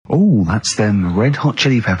Oh, that's them Red Hot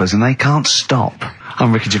Chili Peppers, and they can't stop.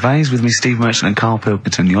 I'm Ricky Gervais with me, Steve Merchant and Karl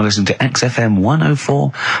Pilkington. You're listening to XFM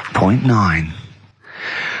 104.9.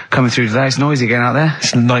 Coming through today, it's noisy again out there.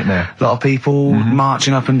 It's a nightmare. A lot of people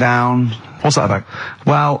marching up and down. What's that about?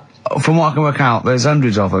 Well, from what I can work out, there's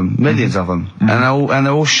hundreds of them, millions of them, and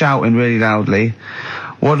they're all shouting really loudly.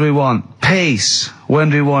 What do we want? Peace.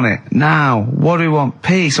 When do we want it? Now. What do we want?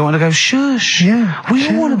 Peace. I want to go, shush. Yeah. We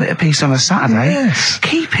all want a bit of peace on a Saturday. Yes.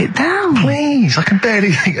 Keep it down. Please, I can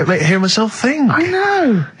barely hear myself think. I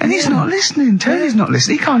know. And he's not listening. Tony's not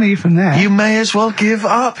listening. He can't hear you from there. You may as well give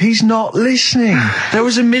up. He's not listening. There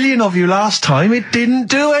was 1 million of you last time. It didn't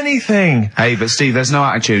do anything. Hey, but Steve, there's no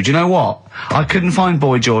attitude. You know what? I couldn't find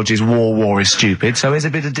Boy George's War is Stupid, so here's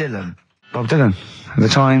a bit of Dylan. Bob Dylan. The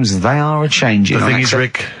times, they are a-changing. The thing is,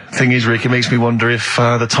 Rick, it makes me wonder if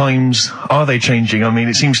the times, are they changing? I mean,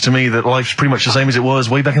 it seems to me that life's pretty much the same as it was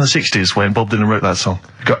way back in the 60s when Bob Dylan wrote that song.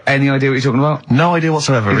 Got any idea what you're talking about? No idea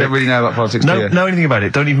whatsoever, You Rick. don't really know about politics, do you? Know anything about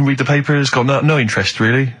it. Don't even read the papers. Got no interest,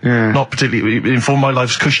 really. Yeah. Not particularly. Informed my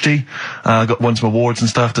life's cushy. Got won some awards and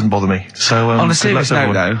stuff. Doesn't bother me. So, on a serious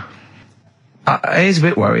note, though, it is a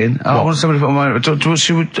bit worrying. I want somebody to put my...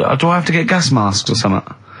 Do I have to get gas masks or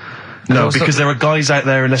something? No, because there are guys out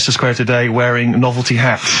there in Leicester Square today wearing novelty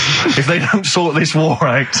hats. If they don't sort this war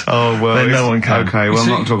out, then no one can. Okay, well, I'm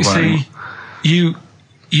not talking about it anymore.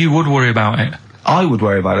 You would worry about it. I would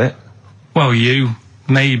worry about it. Well, you,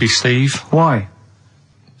 maybe Steve. Why?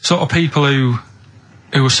 Sort of people who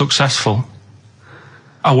are successful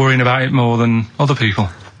are worrying about it more than other people.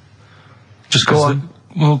 Just because,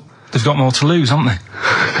 they've got more to lose, haven't they?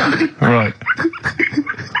 Right.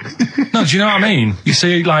 No, do you know what I mean? You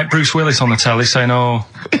see, like, Bruce Willis on the telly saying, oh,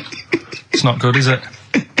 it's not good, is it?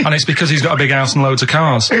 And it's because he's got a big house and loads of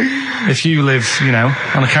cars. If you live, you know,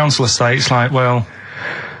 on a council estate, it's like, well,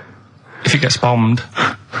 if it gets bombed,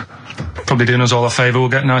 probably doing us all a favour, we'll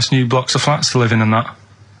get nice new blocks of flats to live in and that.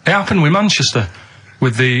 It happened with Manchester,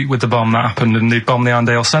 with the bomb that happened, and they bombed the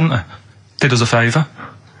Arndale Centre. Did us a favour.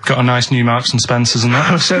 Got a nice new Marks and Spencers and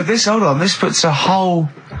that. So this puts a whole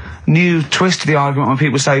new twist to the argument when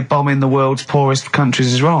people say bombing the world's poorest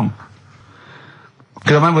countries is wrong.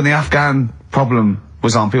 Because I remember when the Afghan problem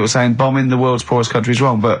was on, people were saying bombing the world's poorest country is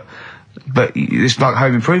wrong, but it's like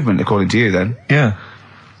home improvement, according to you, then. Yeah.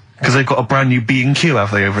 Because they've got a brand new B&Q,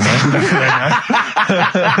 have they, over there?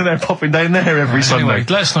 They're popping down there every Sunday. Anyway,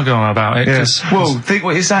 let's not go on about it. Yeah. Well, think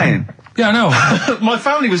what you're saying. Yeah, I know. My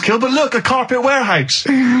family was killed, but look, a carpet warehouse.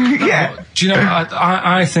 Yeah. Do you know,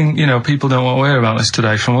 I think, you know, people don't want to hear about this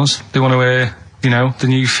today from us. They want to hear, you know, the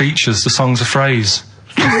new features, the songs of phrase.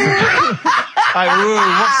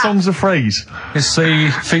 What songs of phrase? It's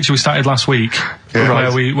the feature we started last week,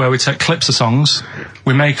 where we take clips of songs,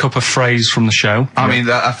 we make up a phrase from the show. I mean,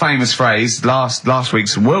 a famous phrase, last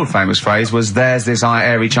week's world famous phrase was, there's this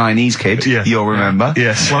airy Chinese kid, you'll remember.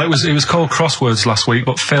 Yes. Well, it was called Crosswords last week,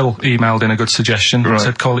 but Phil emailed in a good suggestion. He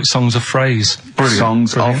said call it Songs of Phrase. Brilliant.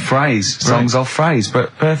 Songs of phrase. Songs of phrase,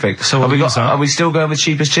 but perfect. So are we still going with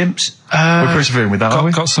Cheapest Chimps? We're persevering with that, aren't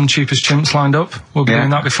we? Got some Cheapest Chimps lined up. We'll be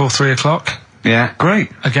doing that before 3 o'clock. Yeah.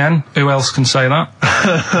 Great. Again, who else can say that?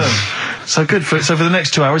 So good. So for the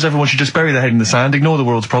next 2 hours, everyone should just bury their head in the sand, ignore the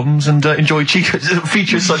world's problems, and enjoy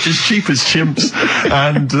features such as Cheapest Chimps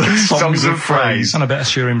and songs of phrase. And a bit of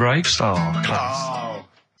Shearing Braves. Oh, class. Oh.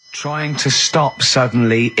 Trying to stop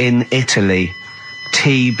suddenly in Italy.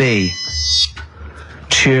 TB.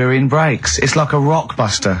 Turin brakes. It's like a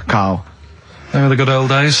rockbuster, Karl. They were the good old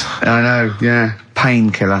days. I know, yeah.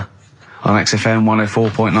 Painkiller on XFM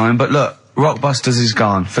 104.9. But look, Rockbusters is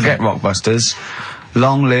gone. Forget Rockbusters.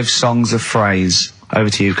 Long live Songs of Phrase. Over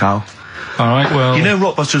to you, Karl. All right, well... You know,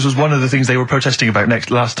 Rockbusters was one of the things they were protesting about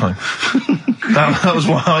last time. that was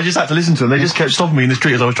why I just had to listen to them. They just kept stopping me in the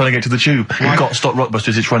street as I was trying to get to the tube. You've got to stop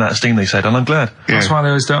Rockbusters, it's run out of steam, they said, and I'm glad. Yeah. That's why they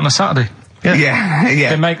always do it on a Saturday. Yeah.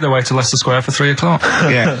 They make their way to Leicester Square for 3 o'clock.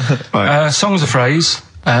 Yeah. Right. Songs of Phrase.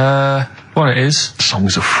 What it is...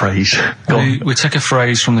 Songs of Phrase. We take a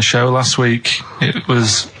phrase from the show. Last week, it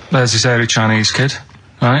was, there's this airy Chinese kid,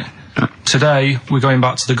 right? Today, we're going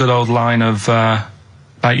back to the good old line of,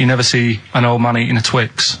 like, you never see an old man eating a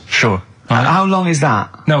Twix. Sure. Right? How long is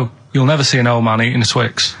that? No, you'll never see an old man eating a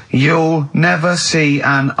Twix. You'll never see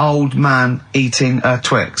an old man eating a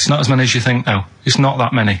Twix. Not as many as you think, though. It's not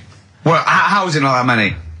that many. Well, how is it not that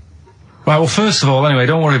many? Right, well, first of all, anyway,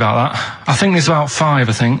 don't worry about that. I think there's about 5,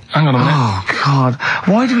 I think. Hang on a minute. Oh, God.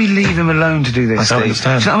 Why do we leave him alone to do this, I don't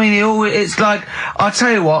understand. Do you know what I mean? It's like, I'll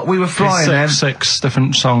tell you what, we were flying there. 6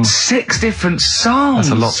 different songs. 6 different songs?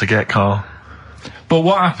 That's a lot to get, Karl. But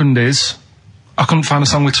what happened is, I couldn't find a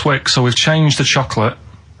song with Twix, so we've changed the chocolate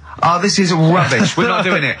Oh, this is rubbish. We're not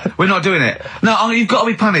doing it. We're not doing it. No, you've got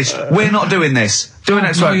to be punished. We're not doing this. Do it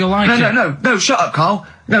next no, week. you'll like it. No, shut up, Carl.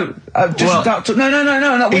 No, just no. We're He's not put a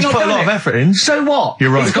doing lot of it. effort in. So what?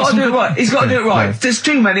 You're right. He's got to do it right. He's got to do it right. No. There's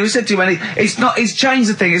too many. We said too many. It's not. He's changed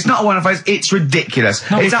the thing. It's not a one-off phrase. It's ridiculous.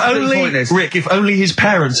 No, it's absolutely pointless. Rick, if only his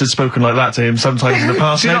parents had spoken like that to him sometimes in the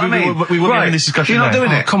past, Do you know maybe what I mean? we wouldn't be having this discussion You're not now.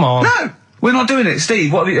 doing it. Come on. No. We're not doing it,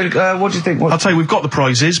 Steve. What do you think? I'll tell you, we've got the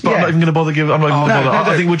prizes, but I'm not even going to bother giving. I'm not even going to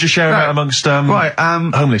bother. I think we'll just share them out amongst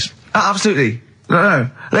homeless. Absolutely. No.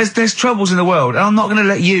 There's troubles in the world, and I'm not going to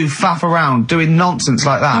let you faff around doing nonsense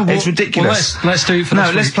like that. It's ridiculous. Well, let's do it for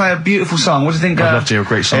this let's week. play a beautiful song. What do you think? I'd love to hear a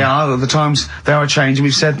great song. Yeah, the times they are changing.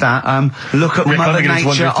 We've said that. Look at Rick, Mother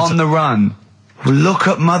Nature on the run. Look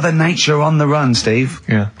at Mother Nature on the run, Steve.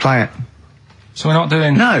 Yeah. Play it. So we're not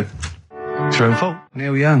doing... No. It's your own fault.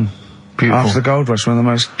 Neil Young. Beautiful. After the Gold Rush, one of the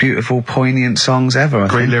most beautiful, poignant songs ever. I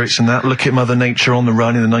Great think. lyrics in that. Look at Mother Nature on the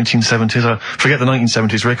run in the 1970s. Forget the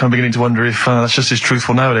 1970s, Rick. I'm beginning to wonder if that's just as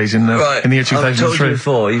truthful nowadays in the year 2003. I've told you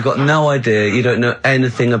before, you've got no idea, you don't know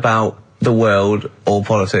anything about the world or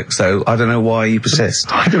politics, so I don't know why you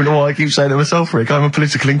persist. I don't know why I keep saying it myself, Rick. I'm a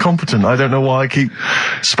political incompetent. I don't know why I keep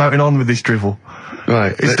spouting on with this drivel.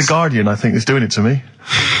 Right. It's The Guardian, I think, that's doing it to me.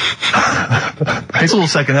 It's all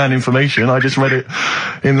second-hand information. I just read it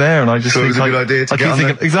in there, and I just So think it was a good idea to I get keep on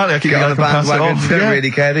thinking, exactly. I keep get thinking on the I can pass it bandwagon. off. You don't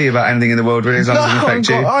really care, do you, about anything in the world, really, as long as it doesn't affect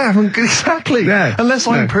you? I haven't exactly. Yeah. Unless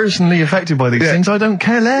I'm personally affected by these things, I don't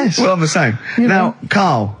care less. Well, I'm the same. Now,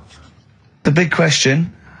 Carl, the big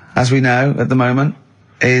question, as we know at the moment,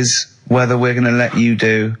 is whether we're going to let you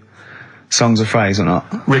do Songs of Phrase or not.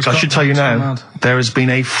 Rick, I should tell you now, there has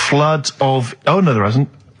been a flood of... Oh, no, there hasn't.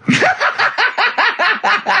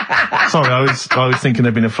 Sorry, I was thinking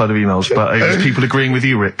there'd been a flood of emails, but it was people agreeing with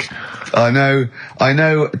you, Rick. I know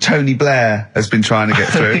Tony Blair has been trying to get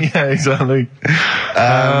through. Yeah, exactly.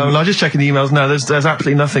 I'm just checking the emails now. There's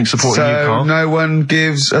absolutely nothing supporting you, Karl. No one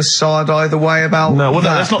gives a side either way about No, well,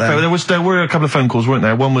 that, that's not fair. There were a couple of phone calls, weren't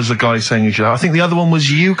there? One was the guy saying you should. I think the other one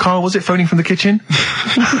was you, Karl. Was it phoning from the kitchen?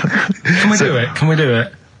 Can we do it? Can we do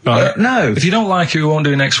it? Right. No. If you don't like it, we won't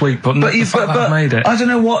do it next week. But I've made it. I don't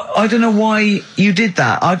know why you did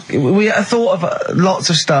that. We thought of lots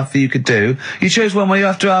of stuff that you could do. You chose one where you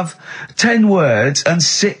have to have 10 words and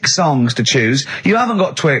 6 songs to choose. You haven't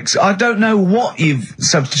got Twix. I don't know what you've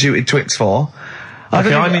substituted Twix for. I've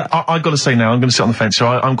got to say now, I'm going to sit on the fence, so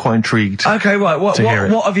I'm quite intrigued. Okay, right. What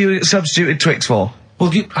have you substituted Twix for?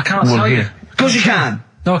 Well, I can't tell you. Of course you can.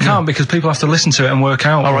 No, I can't, because people have to listen to it and work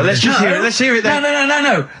out. All right, let's just hear it. Let's hear it then.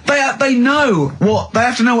 No. They know what, they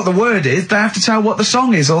have to know what the word is. They have to tell what the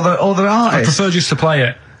song is or the artist. I prefer just to play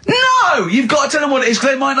it. No! You've got to tell them what it is,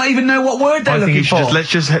 because they might not even know what word they're looking for.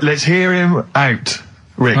 Let's hear him out.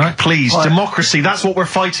 Rick, right. Please. Right. Democracy, that's what we're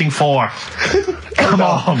fighting for. Come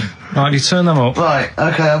on. Right, you turn them up. Right,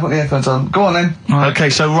 okay, I'll put the headphones on. Go on then. Right. Okay,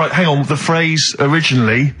 so hang on. The phrase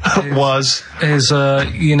originally was...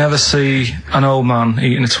 you never see an old man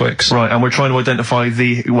eating a Twix. Right, and we're trying to identify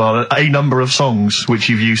a number of songs which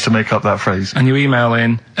you've used to make up that phrase. And you email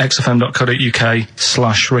in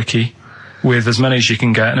xfm.co.uk/Ricky with as many as you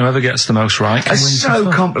can get, and whoever gets the most right. It's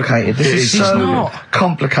so complicated. This is so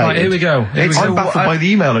complicated. Right, here we go. I'm baffled by the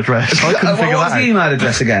email address. I couldn't figure that out. What's the email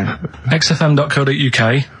address again?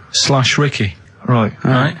 xfm.co.uk/Ricky. Right.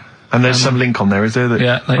 Right. And there's some link on there, is there?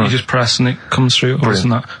 Yeah, you just press and it comes through. Or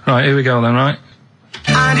that. Right, here we go then, right?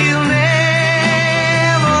 And you'll never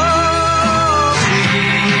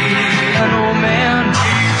see an old man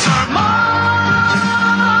turn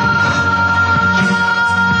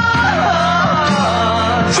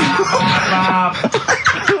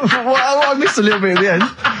Well, I missed a little bit at the end.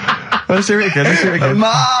 Let's hear it again.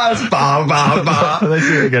 Mars, ba ba ba. Let's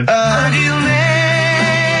hear it again. and you'll never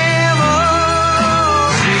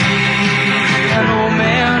see an old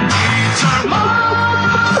man turn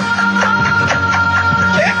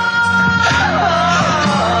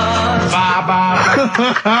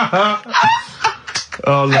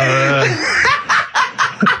Oh, no.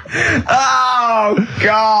 Oh,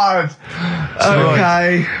 God.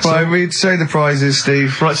 Okay. Right, we'd say the prizes,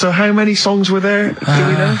 Steve. Right, so how many songs were there? Do we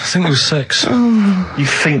know? I think there was 6. You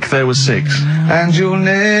think there was 6? And you'll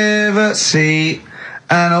never see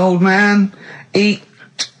an old man eat...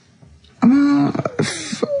 it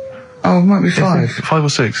might be 5. 5 or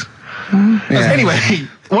 6? Yeah. Anyway,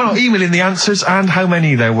 why not email in the answers and how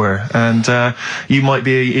many there were, and you might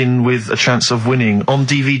be in with a chance of winning on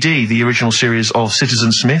DVD the original series of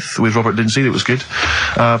Citizen Smith with Robert Lindsay. That was good.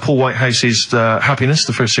 Paul Whitehouse's Happiness,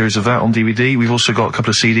 the first series of that on DVD. We've also got a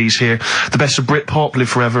couple of CDs here. The Best of Britpop, Live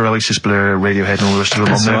Forever, Oasis, Blur, Radiohead, and all the rest of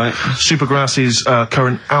them on there. Right. Supergrass's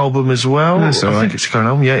current album as well. That's all I right. think it's a current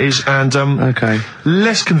album. Yeah, it is. And Okay.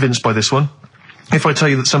 less convinced by this one. If I tell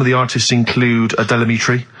you that some of the artists include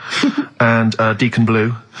Delamitri and Deacon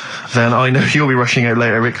Blue, then I know you'll be rushing out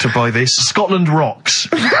later, Rick, to buy this. Scotland Rocks.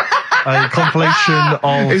 A compilation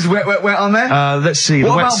of... Is Wet on there? let's see. What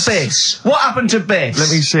the about Wets- Biss? What happened to Biss? Let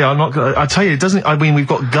me see. I'm not gonna... I tell you, it doesn't... I mean, we've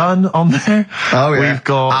got Gun on there. Oh, yeah. We've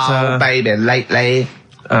got... baby, lately.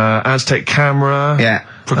 Aztec Camera. Yeah.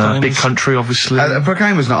 Big Country, obviously.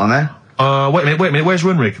 Proclaimer's not on there. Wait a minute, where's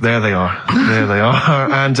Runrig? There they are. There they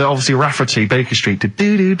are. And obviously Rafferty, Baker Street.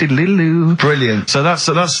 Do-do-do-do-do-do. Brilliant. So that's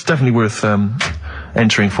definitely worth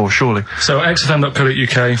entering for, surely. So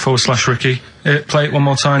xfm.co.uk/Ricky. Play it one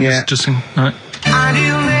more time. Yeah. Just in, right. And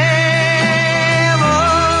you'll never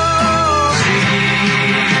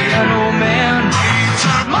see an old man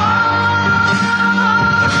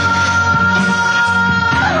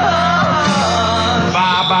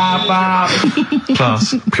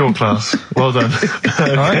Class. Pure class. Well done.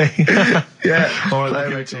 Okay. Yeah. All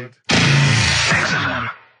right, thank you.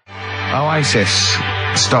 Oasis.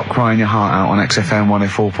 Stop Crying Your Heart Out on XFM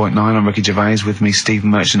 104.9. I'm Ricky Gervais, with me Stephen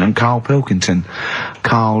Merchant and Karl Pilkington.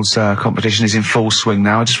 Karl's competition is in full swing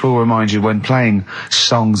now. I just will remind you, when playing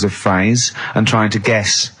Songs of Phrase and trying to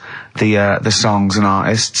guess the songs and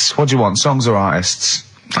artists, what do you want, songs or artists?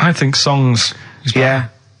 I think songs. Is better. Yeah.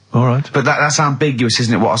 All right. But that's ambiguous,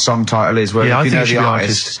 isn't it, what a song title is? Where Yeah, I if you think know it should the be artist,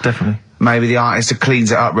 artists, definitely. maybe the artist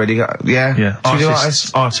cleans it up really. Yeah? Yeah. Should we do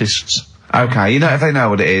artists? Artists. Okay, you know, if they know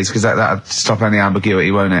what it is, because that'll stop any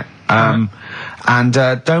ambiguity, won't it? And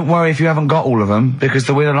don't worry if you haven't got all of them, because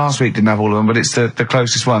the winner last week didn't have all of them, but it's the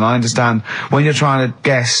closest one. I understand when you're trying to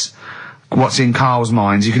guess what's in Karl's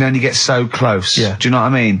mind, you can only get so close. Yeah. Do you know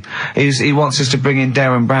what I mean? He wants us to bring in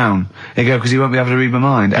Darren Brown. He go, because he won't be able to read my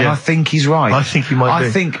mind. And Yeah. I think he's right. I think he might be. I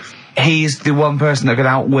think he's the one person that could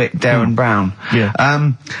outwit Darren Brown. Yeah.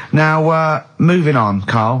 Now, moving on,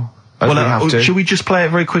 Karl. as we have to. Should we just play it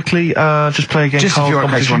very quickly? Just play again. Just if Karl's you're in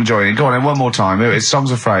case you competition? want to join in. Go on then, one more time. Here it is,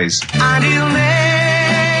 Songs of Phrase. and you'll never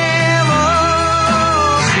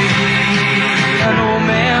see an old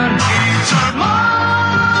man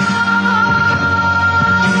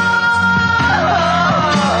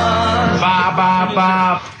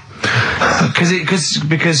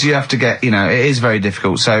Because you have to get, you know, it is very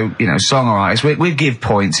difficult. So, you know, song or artist, we give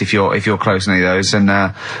points if you're close to any of those,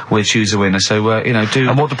 and we'll choose a winner. So, you know, do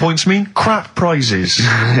And what the points mean? Crap prizes.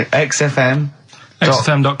 XFM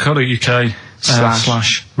xfm.co.uk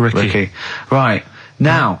slash Ricky. Right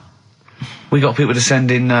now, we got people to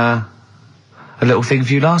send in a little thing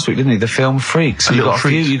for you last week, didn't we? The film Freaks. A You little got a few.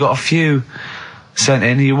 treat. You got a few sent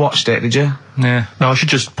in. You watched it, did you? Yeah. Now, I should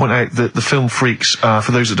just point out that the film Freaks,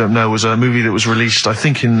 for those that don't know, was a movie that was released, I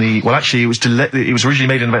think, it was originally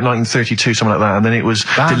made in about 1932, something like that, and then it was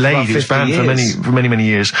Banned for delayed. about It was 50 banned years. for many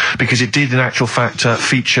years, because it did, in actual fact,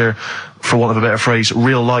 feature, for want of a better phrase,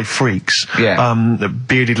 real-life freaks. Yeah. The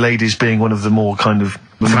bearded ladies being one of the more kind of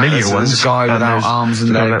familiar There's ones. a guy And without there's- arms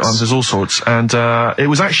and the guy without legs. arms, there's all sorts. And it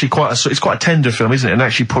was actually it's quite a tender film, isn't it? And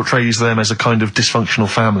actually portrays them as a kind of dysfunctional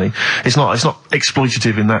family. It's not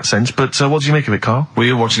exploitative in that sense, but what do you make of it, Karl? Well,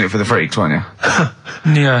 you were watching it for the Freaks, weren't you?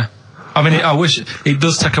 Yeah. I mean, I wish it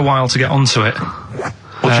does take a while to get onto it.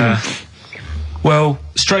 What do you mean? Well,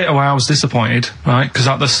 straight away I was disappointed, right? Because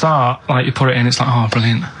at the start, like, you put it in, it's like, oh,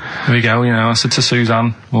 brilliant. Here we go, you know. I said to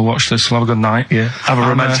Suzanne, we'll watch this, we'll have a good night. Yeah. Have a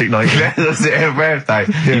romantic night. That's it, her birthday.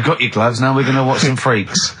 You've got your gloves, now we're going to watch some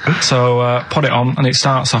Freaks. So, put it on, and it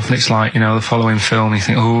starts off, and it's like, you know, the following film, you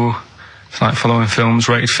think, oh, it's like following films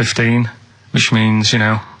rated 15, which means, you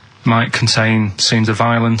know, might contain scenes of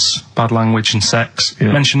violence, bad language and sex.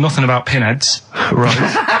 Yeah. Mention nothing about pinheads.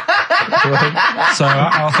 Right. So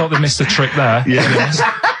I thought they missed a trick there. Yeah.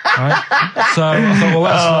 Right? So I thought,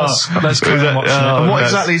 well, let's carry on watching it. And what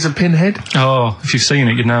exactly is a pinhead? Oh, if you've seen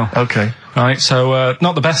it, you'd know. Okay. Right, so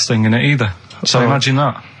not the best thing in it either. So Oh. imagine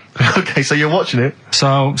that. Okay, so you're watching it.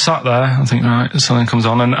 So sat there, I think, right, something comes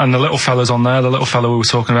on, and the little fella's on there, the little fella we were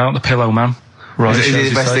talking about, the Pillow Man. Right. Is it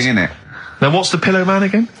the best thing in it? Now, what's the Pillow Man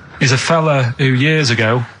again? He's a fella who years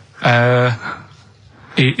ago,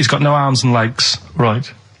 he's got no arms and legs. Right.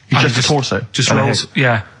 He's And just a torso. Just and a rolls, head.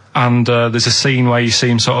 yeah. And there's a scene where you see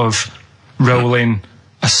him sort of rolling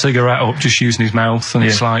a cigarette up, just using his mouth, and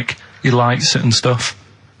it's Yeah. like he lights it and stuff.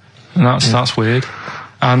 And that's weird.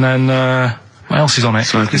 And then what else is on it?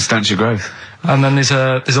 Smoking stench of growth. And then there's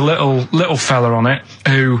a little fella on it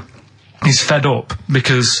who is fed up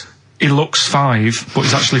because he looks 5, but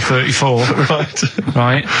he's actually 34.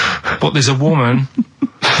 Right. But there's a woman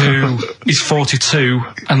who is 42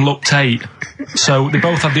 and looked 8. So they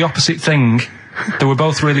both had the opposite thing. They were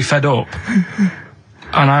both really fed up.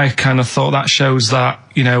 And I kind of thought that shows that,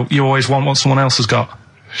 you know, you always want what someone else has got.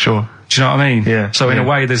 Sure. Do you know what I mean? Yeah. So in a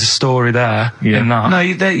way, there's a story there in that. No,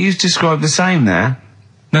 you described the same there.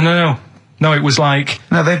 No, it was like...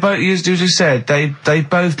 No, they both, you just said, they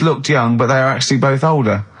both looked young, but they are actually both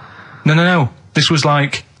older. No. This was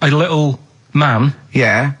like a little man.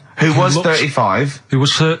 Yeah. Who was looked- 35. Who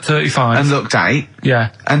was 35. And looked 8.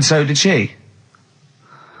 Yeah. And so did she.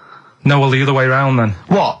 No, well, the other way round then.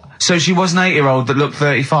 What? So she was an 8-year-old that looked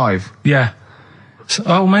 35? Yeah. So,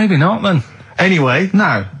 oh, maybe not then. Anyway.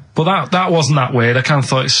 No. But that wasn't that weird. I kind of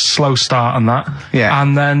thought it's a slow start and that. Yeah.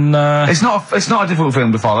 And then... It's not a difficult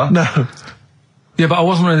film to follow. No. Yeah, but I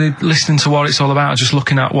wasn't really listening to what it's all about. I was just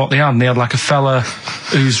looking at what they had. And they had like a fella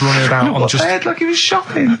who's running about on just... They had like he was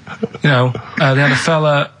shopping. You know, they had a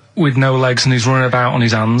fella with no legs and he's running about on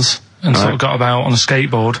his hands and sort of got about on a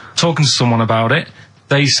skateboard, talking to someone about it.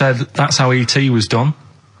 They said that's how E.T. was done.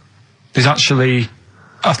 There's actually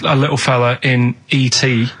a little fella in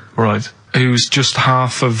E.T. Right. who's just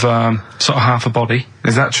half of, sort of half a body.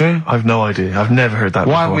 Is that true? I've no idea. I've never heard that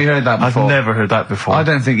before. Why haven't we heard that before? I've never heard that before. I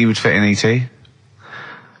don't think he would fit in E.T.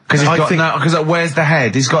 Because where's the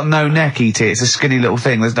head? He's got no neck, E.T. It's a skinny little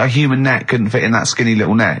thing. There's a human neck couldn't fit in that skinny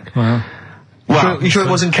little neck. Well, You sure it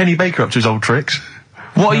wasn't Kenny Baker up to his old tricks?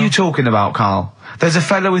 What are you talking about, Karl? There's a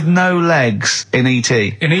fella with no legs in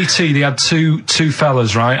E.T. in E.T. they had two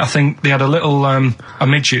fellas, right? I think they had a little, a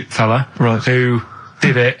midget fella. Right. Who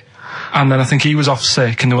did it. And then I think he was off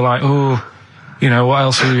sick and they were like, oh, you know, what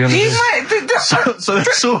else are we going to do? So they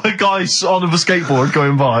saw a guy on a skateboard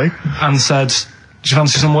going by. And said, do you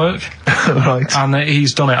fancy some work? Right. And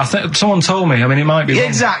he's done it. I think someone told me. I mean, it might be wrong.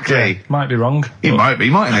 Exactly. Might be wrong. It might be,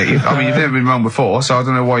 mightn't it? I mean, you've never been wrong before, so I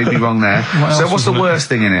don't know why you'd be wrong there. else So what's the was it? worst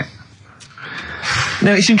thing in it?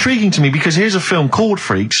 Now, it's intriguing to me because here's a film called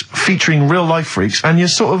Freaks, featuring real-life freaks, and you're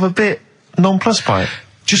sort of a bit nonplussed by it.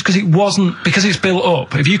 Just because it wasn't, because it's built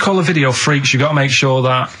up. If you call a video Freaks, you've got to make sure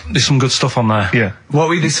that there's some good stuff on there. Yeah. What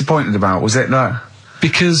were you disappointed about? Was it that?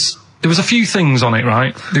 Because there was a few things on it,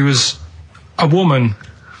 right? There was a woman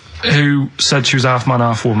who said she was half man,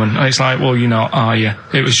 half woman. And it's like, well, you're not, are you?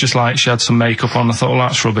 It was just like she had some makeup on. I thought, well,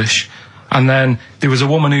 that's rubbish. And then there was a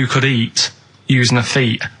woman who could eat using her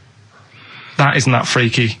feet. That isn't that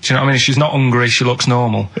freaky. Do you know what I mean? She's not hungry, she looks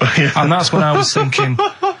normal. Yeah. And that's when I was thinking,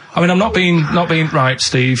 I mean, I'm not being right,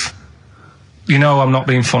 Steve. You know I'm not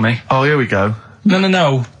being funny. Oh, here we go.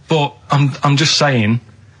 No, but I'm just saying,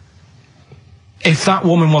 if that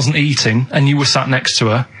woman wasn't eating and you were sat next to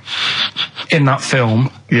her in that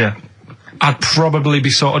film, Yeah. I'd probably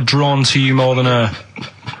be sort of drawn to you more than her.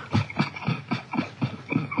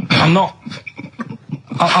 I'm not...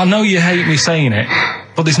 I know you hate me saying it,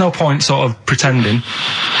 but there's no point sort of pretending.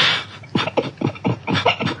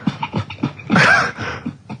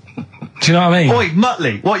 Do you know what I mean? Oi,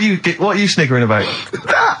 Muttley, what are you sniggering about?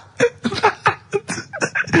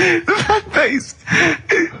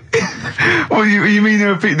 Well, you mean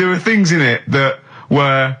there were things in it that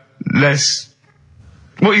were less...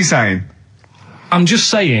 What are you saying? I'm just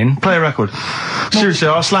saying... Play a record. Seriously,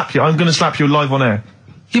 I'll slap you. I'm going to slap you live on air.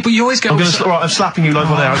 Yeah, but you always get... I'm slapping you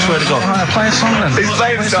live on air, I swear to God. Alright, play a song then. He's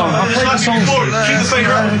playing a song. I'll play the song for you. Keep the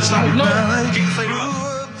fader up. Keep the fader up.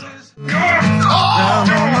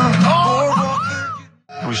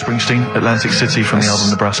 Bruce Springsteen, Atlantic City from the album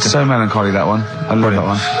Nebraska. So melancholy, that one. I love that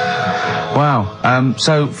one. Wow.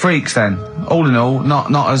 So Freaks then. All in all,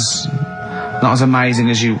 not as amazing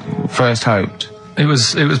as you first hoped. It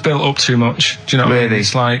was built up too much. Do you know what I mean? Really?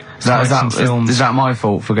 It's like, Is that my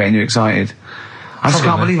fault for getting you excited? I just can't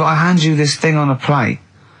Probably. believe it. I hand you this thing on a plate.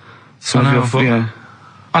 Some I know, of but- your, you know,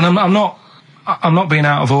 And I'm not being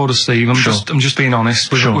out of order, Steve. I'm just being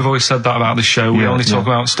honest. We've always said that about this show. We Yeah, only talk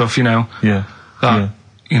yeah. about stuff, you know, Yeah. that,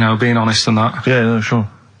 you know, being honest and that. Yeah, no, sure.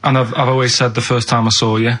 And I've always said the first time I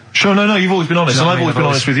saw you. Sure, no, you've always been honest, Do you and know I've what I always mean? been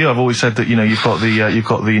honest with you. I've always said that, you know, you've got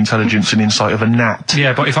the intelligence and insight of a gnat.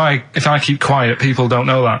 Yeah, but if I keep quiet, people don't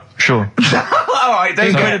know that. Sure. Alright, don't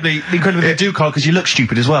incredibly they do, Carl, because you look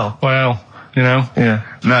stupid as well. Well, you know. Yeah.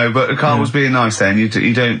 No, but Karl was being nice then. You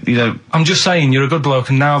don't... I'm just saying, you're a good bloke,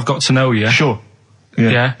 and now I've got to know you. Sure.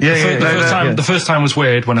 Yeah. Yeah. The first time was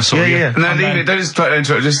weird when I saw you. Yeah. No, And leave then- it. Don't just try to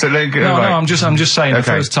interrupt. Just let it go. No, right. I'm just saying Okay. the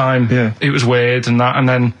first time it was weird and that, and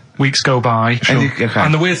then weeks go by. And you- okay.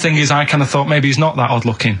 And the weird thing is, I kind of thought maybe he's not that odd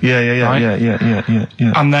looking. Yeah. Right?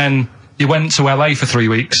 Yeah. And then you went to LA for 3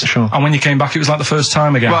 weeks. Sure. And when you came back, it was like the first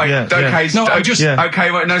time again. Right, Yeah, okay, yeah. No, I'm just-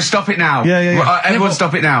 okay, wait, no, stop it now. Yeah, yeah, yeah. Right, everyone but-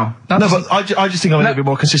 stop it now. No, but I just think I'm a little bit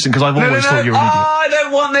more consistent because I've always thought you were an idiot. I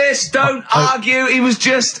don't want this. Don't argue. He was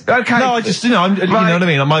just okay. No, I just, you know, you know what I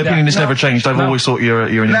mean? My opinion has never changed. I've always thought you're an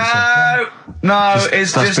idiot. No, Just-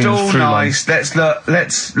 it's that's just been all through nice.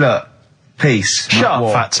 Let's look. Peace. Shut not up,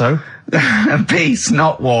 war. fatso. Peace,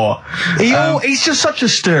 not war. He's just such a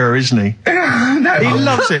stirrer, isn't he? No, He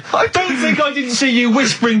loves it. Don't think I didn't see you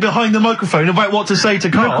whispering behind the microphone about what to say to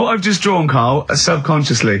Look what Karl. I've just drawn, Karl,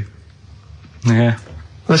 subconsciously. Yeah.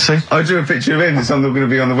 Let's see. I drew a picture of him. It's going to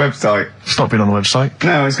be on the website. It's not been on the website.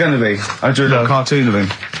 No, it's going to be. I drew a little cartoon of him.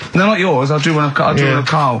 No, not yours. I drew one of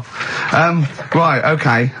Karl. Right,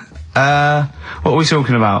 okay. What were we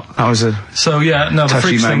talking about? That was a... So yeah, no, the Touchy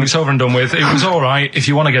Freaks thing, moment. it's over and done with. It was alright if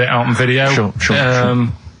you want to get it out on video. Sure.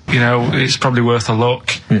 You know, it's probably worth a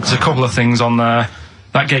look. There's a couple of things on there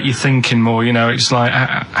that get you thinking more, you know, it's like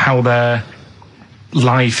how their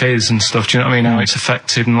life is and stuff, do you know what I mean? How it's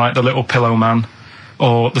affected, and like the little pillow man,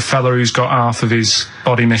 or the fella who's got half of his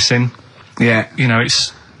body missing. Yeah. You know,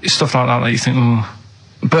 it's stuff like that you think, oh.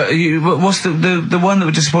 But what's the one that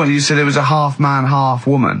was disappointing? You said it was a half man, half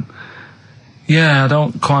woman. Yeah, I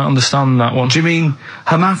don't quite understand that one. Do you mean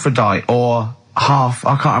hermaphrodite or half?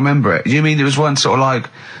 I can't remember it. Do you mean it was one sort of like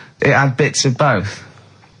it had bits of both?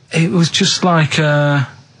 It was just like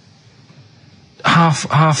half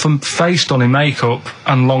a face done in makeup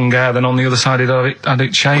and long hair, then on the other side it had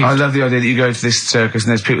it shaved. I love the idea that you go to this circus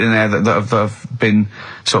and there's people in there that have been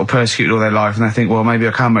sort of persecuted all their life, and they think, well, maybe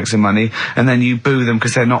I can make some money, and then you boo them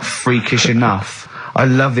because they're not freakish enough. I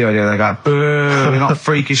love the idea they go, boo, you're not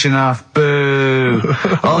freakish enough, boo.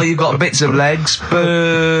 Oh, you've got bits of legs,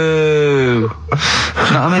 boo. Do you know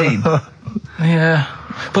what I mean? Yeah.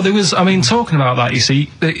 But there was, I mean, talking about that, you see,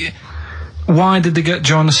 why did they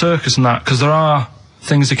join the circus and that? Because there are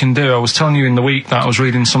things they can do. I was telling you in the week that I was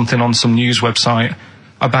reading something on some news website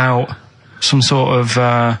about some sort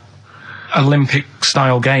of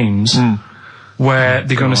Olympic-style games where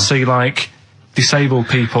they're going to see, like, disabled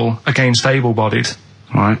people against able-bodied.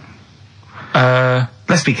 Right.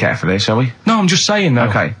 Let's be careful here, shall we? No, I'm just saying though.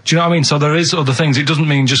 Okay. Do you know what I mean? So there is other things. It doesn't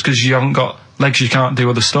mean just because you haven't got legs you can't do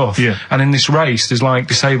other stuff. Yeah. And in this race, there's like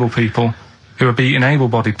disabled people who are beating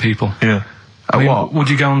able-bodied people. Yeah. I mean, what? Would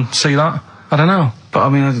you go and see that? I don't know. But I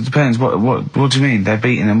mean, it depends. What do you mean? They're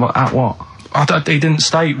beating them? At what? He didn't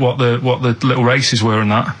state what the little races were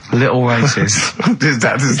and that. Little races. He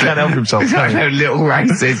can't help himself, can he? No, little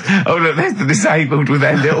races. Oh look, there's the disabled with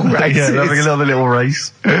their little races. Yeah, they're having another little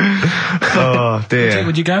race. Oh dear.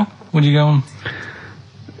 Would you go? Would you go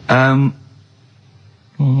and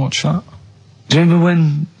watch that? Do you remember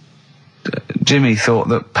when Jimmy thought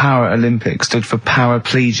that Paralympics stood for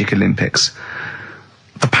Paraplegic Olympics?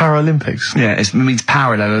 The Paralympics. Yeah, it means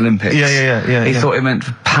parallel Olympics. Yeah. He thought it meant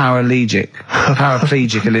paraplegic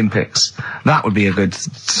Olympics. That would be a good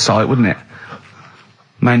site, wouldn't it?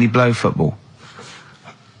 Mainly blow football.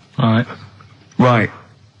 Right. Right.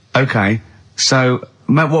 Okay. So,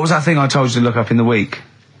 what was that thing I told you to look up in the week?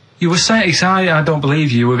 You were saying, I don't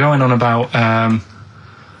believe you. You were going on about,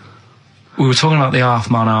 we were talking about the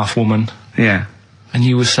half man, half woman, Yeah. and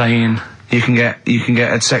you were saying, You can get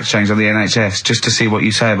a sex change on the NHS just to see what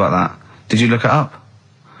you say about that. Did you look it up?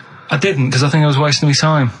 I didn't, because I think I was wasting my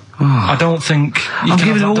time. I don't think you I'm can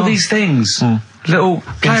giving have all that done. these things. Little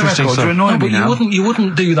play Interesting records stuff. are annoying No, me but now. you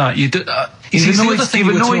wouldn't do that. You see, You've the annoyed, other thing you've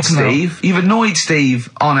we were annoyed talking about- Steve. You've annoyed Steve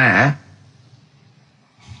on air.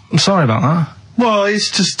 I'm sorry about that. Well, it's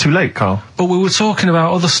just too late, Karl. But we were talking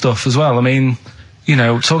about other stuff as well. I mean, you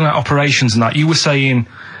know, talking about operations and that. You were saying,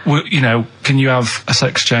 you know, can you have a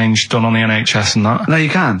sex change done on the NHS and that? No, you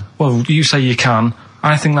can. Well, you say you can.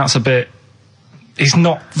 I think that's a bit... It's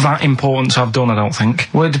not that important to have done, I don't think.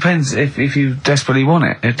 Well, it depends if you desperately want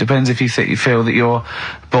it. It depends if you feel that you're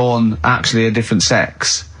born actually a different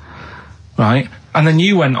sex. Right? And then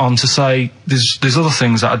you went on to say there's other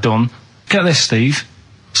things that are done. Get this, Steve.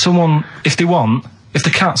 Someone, if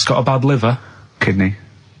the cat's got a bad liver, Kidney.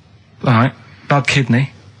 right, bad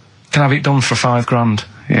kidney, can have it done for $5,000.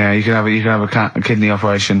 Yeah, you can have a kidney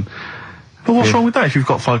operation. But what's wrong with that? If you've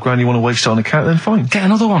got $5,000 you want to waste it on a cat, then fine. Get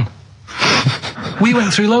another one. We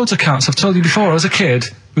went through loads of cats. I've told you before, as a kid,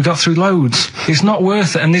 we got through loads. It's not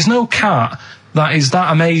worth it. And there's no cat that is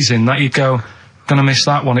that amazing that you'd go, gonna miss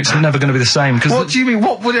that one. It's never gonna be the same. What do you mean?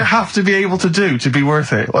 What would it have to be able to do to be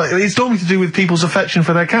worth it? Well, it's normally to do with people's affection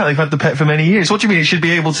for their cat. They've had the pet for many years. What do you mean? It should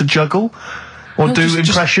be able to juggle? Or No, do just-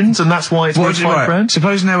 impressions, and that's why it's worth £5,000?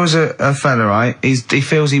 Supposing there was a fella, right? He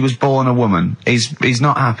feels he was born a woman. He's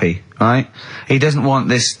not happy, right? He doesn't want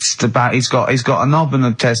this he's got a knob and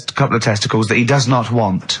a couple of testicles that he does not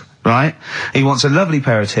want, right? He wants a lovely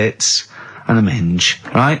pair of tits and a minge,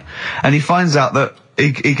 right? And he finds out that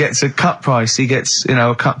he gets a cut price. He gets,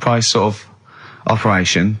 a cut price sort of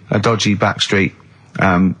operation, a dodgy backstreet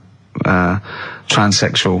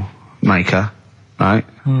transsexual maker, right?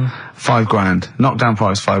 £5,000, knockdown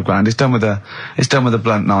price £5,000. It's done with a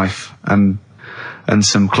blunt knife and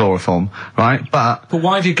some chloroform, right? But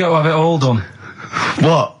why have you got to have it all done?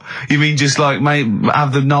 what? You mean just like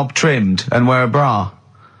have the knob trimmed and wear a bra?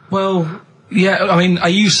 Well, yeah, I mean, are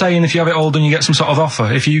you saying if you have it all done, you get some sort of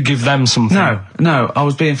offer? If you give them something? No, I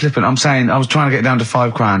was being flippant. I'm saying I was trying to get down to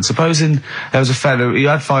 £5,000. Supposing there was a fellow who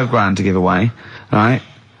had £5,000 to give away, right?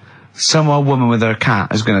 Some old woman with her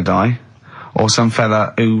cat is going to die, or some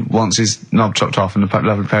fella who wants his knob chopped off and a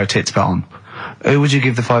lovely pair of tits put on. Who would you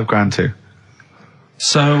give the £5,000 to?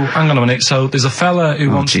 So, hang on a minute. So, there's a fella who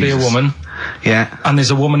wants to be a Jesus. woman, Yeah, and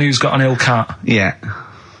there's a woman who's got an ill cat. yeah.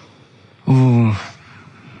 Ooh.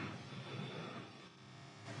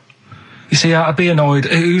 You see, I'd be annoyed.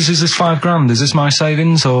 Whose is this £5,000? Is this my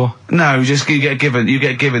savings, or? No, you get given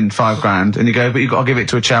 £5,000, and you go, but you've got to give it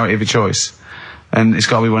to a charity of your choice, and it's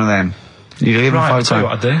got to be one of them. You give them Right, I'll £5,000. tell you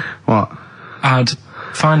what I'd do. What? I'd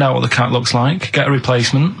find out what the cat looks like, get a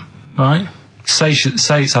replacement, right? Say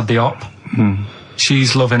it's had the op.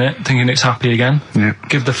 She's loving it, thinking it's happy again. Yeah.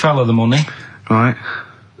 Give the fella the money. Right.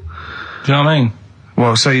 Do you know what I mean?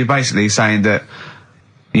 Well, so you're basically saying that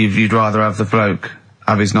you'd rather have the bloke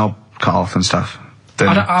have his knob cut off and stuff than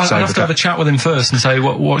I'd save have the to have a cat. chat with him first and say,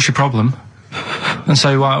 what's your problem? And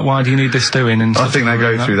say, why do you need this doing? And I think they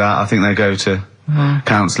go through that. I think they go to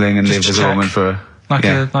counselling and live Just as check. a woman for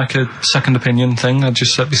like a second opinion thing. I'd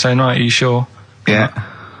just be saying, right, are you sure? yeah.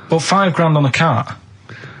 But £5,000 on a cat,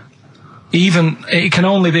 it can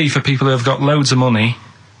only be for people who have got loads of money,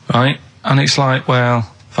 right? And it's like,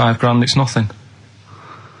 well, £5,000, it's nothing.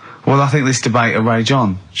 Well, I think this debate will rage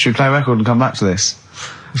on. Should we play a record and come back to this?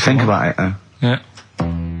 Think about it though. Yeah.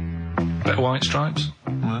 Bit of White Stripes.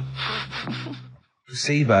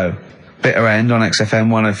 SIBO, Bitter End on XFM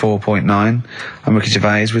 104.9. I'm Ricky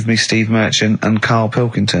Gervais, with me Steve Merchant and Karl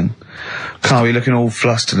Pilkington. Karl, you're looking all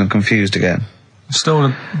flustered and confused again.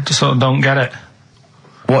 Still sort of don't get it.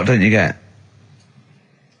 What don't you get?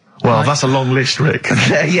 Well, that's a long list, Rick.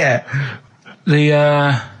 Yeah.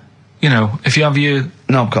 The, if you have your,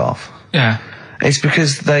 Knob cut off. yeah. It's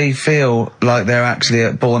because they feel like they're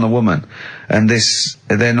actually born a woman, and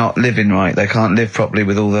they're not living right. They can't live properly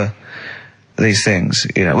with all these things,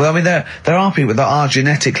 Well, I mean, there are people that are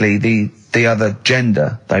genetically the other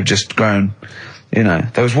gender. They've just grown, There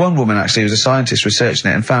was one woman actually who was a scientist researching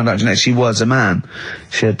it and found out genetically she was a man.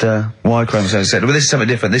 She had Y chromosomes, etc. But this is something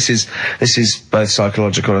different. This is both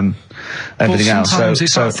psychological and everything Well, else. sometimes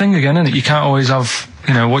it's that thing again, isn't it? You can't always have,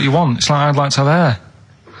 what you want. It's like, I'd like to have hair.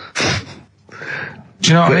 Do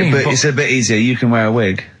you know what I mean? But it's a bit easier. You can wear a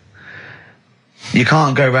wig. You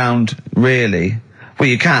can't go round really. Well,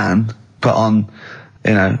 you can put on,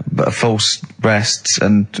 false breasts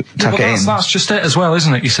and tuck it in. That's just it as well,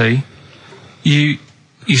 isn't it? You see, you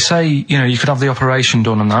say, you could have the operation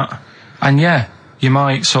done and that, and yeah, you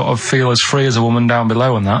might sort of feel as free as a woman down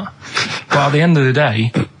below and that, but at the end of the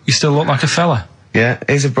day, you still look like a fella. Yeah,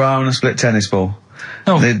 here's a bra and a split tennis ball.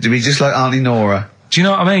 No, They'd be just like Auntie Nora. do you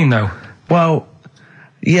know what I mean, though? Well,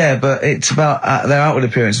 yeah, but it's about their outward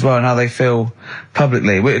appearance as well and how they feel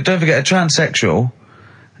publicly. Don't forget, a transsexual,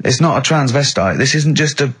 it's not a transvestite. This isn't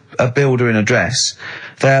just a builder in a dress.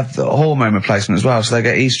 They have the hormone replacement as well, so they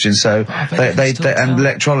get estrogen, so they and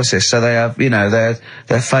electrolysis, so they have,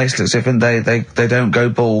 their face looks different, they don't go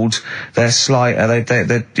bald, they're slighter,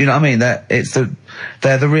 they you know what I mean?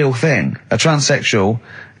 They're the real thing. A transsexual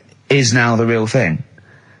is now the real thing.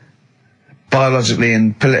 Biologically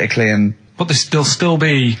and politically and... But they'll still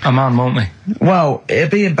be a man, won't they? Well, it'd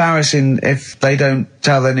be embarrassing if they don't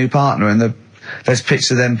tell their new partner and there's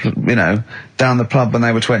pictures of them, down the pub when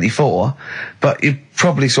they were 24. But you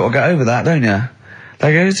probably sort of get over that, don't you?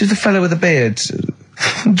 They go, "Who's the fellow with the beard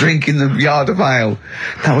drinking the yard of ale?"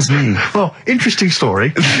 That was me. Well, interesting story.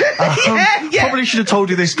 Probably should have told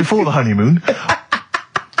you this before the honeymoon.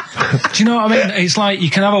 Do you know what I mean? It's like, you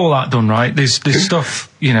can have all that done, right? There's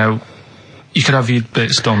stuff, you could have your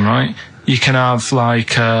bits done, right? You can have,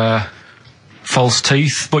 like, false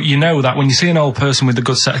teeth, but you know that when you see an old person with a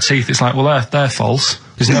good set of teeth, it's like, well, they're false.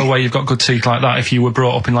 There's no way you've got good teeth like that if you were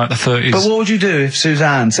brought up in, like, the 30s. But what would you do if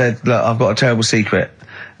Suzanne said, "Look, I've got a terrible secret,"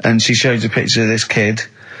 and she showed you a picture of this kid,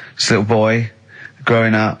 this little boy,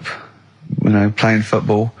 growing up, playing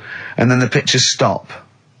football, and then the pictures stop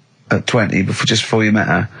at 20 just before you met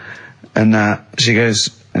her, and she goes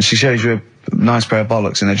and she shows you a nice pair of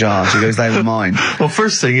bollocks in a jar. She goes, they were mine. Well,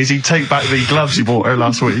 first thing is you take back the gloves you bought her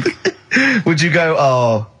last week. Would you go,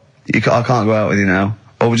 oh, I can't go out with you now?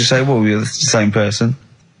 Or would you say, well, you're the same person?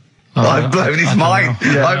 I've blown his mind.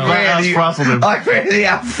 I really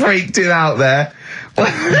have freaked him out there.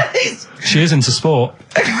 She is into sport.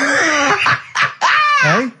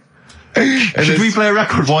 Hey? Should we play a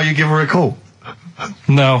record while you give her a call?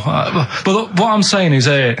 No, but look, what I'm saying is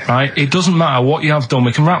right, it doesn't matter what you have done.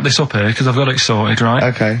 We can wrap this up here because I've got it sorted,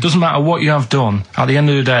 right? Okay. Doesn't matter what you have done. At the end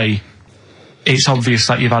of the day, it's obvious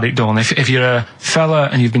that you've had it done. If you're a fella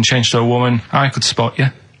and you've been changed to a woman, I could spot you,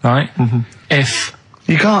 right? If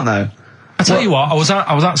you can't though. I tell you what, I was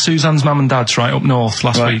at Suzanne's mum and dad's right up north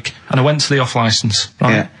last week, and I went to the off licence,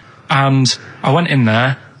 right? Yeah. And I went in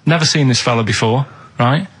there, never seen this fella before,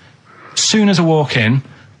 right? Soon as I walk in,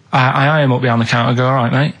 I eye him up behind the counter and go, all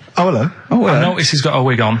right, mate. Oh, hello. I notice he's got a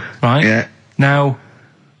wig on, right? Yeah. Now,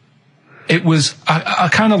 it was, I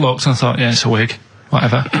kind of looked and I thought, yeah, it's a wig,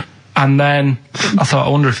 whatever. And then I thought, I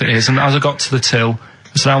wonder if it is. And as I got to the till,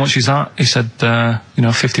 I said, how much is that? He said,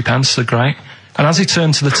 50 pence. I said, great. And as he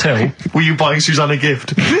turned to the till... Were you buying Suzanne a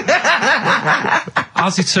gift?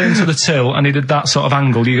 As he turned to the till and he did that sort of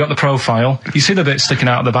angle, you got the profile, you see the bit sticking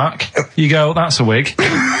out of the back, you go, that's a wig.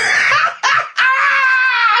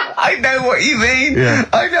 I know what you mean. Yeah.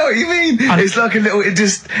 I know what you mean. And it's like a little, it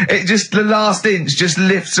just the last inch just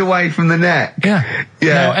lifts away from the neck. Yeah.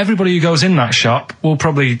 Yeah. Now, everybody who goes in that shop will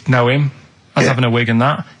probably know him as having a wig and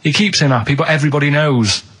that. He keeps him happy, but everybody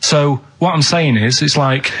knows. So, what I'm saying is, it's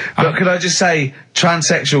like... But could I just say,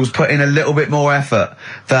 transsexuals put in a little bit more effort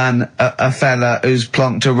than a fella who's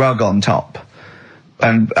plonked a rug on top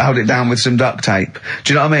and held it down with some duct tape.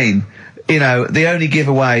 Do you know what I mean? The only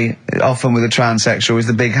giveaway often with a transsexual is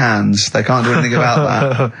the big hands. They can't do anything about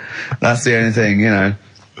that. That's the only thing,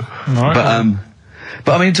 Right.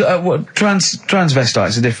 But I mean,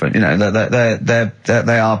 transvestites are different.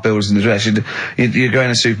 They are builders in the dress. You go in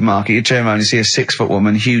a supermarket, you turn around, you see a 6 foot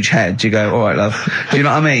woman, huge head. You go, all right, love. Do you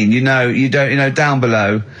know what I mean? Down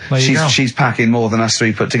below, she's packing more than us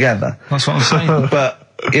 3 put together. That's what I'm saying. But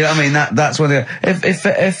you know what I mean? That's when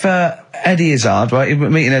if Eddie Izzard, right? You're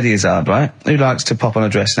meeting Eddie Izzard, right? Who likes to pop on a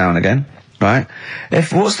dress now and again, right?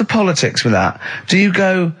 What's the politics with that? Do you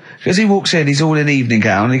go, because he walks in, he's all in evening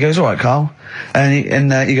gown, and he goes, all right, Karl. And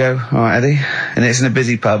you go, all right, Eddie. And it's in a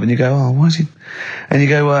busy pub, and you go, oh, why is he? And you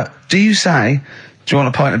go, do you say, do you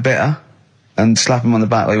want a pint of bitter? And slap him on the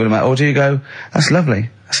back like you would a mate? Or do you go, that's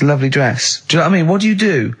lovely. That's a lovely dress. Do you know what I mean? What do you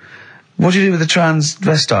do? What do you do with a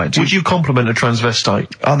transvestite? Would you compliment a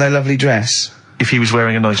transvestite? On their lovely dress? If he was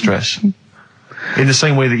wearing a nice dress? In the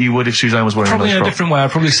same way that you would if Suzanne was wearing Probably a nice in a frock? different way. I'd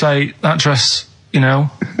probably say, that dress,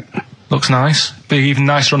 looks nice. Be even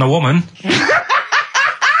nicer on a woman.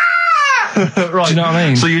 Right. Do you know what I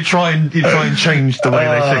mean? So you try and change the way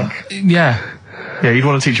they think? Yeah. Yeah, you'd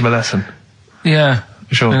want to teach them a lesson. Yeah.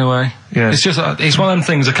 Sure. In a way. Yeah. It's just, it's one of them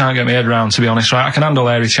things I can't get my head around, to be honest, right? I can handle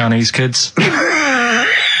hairy Chinese kids.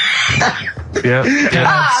 Yeah.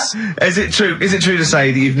 Is it true to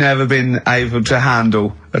say that you've never been able to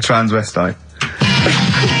handle a transvestite?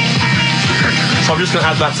 So I'm just going to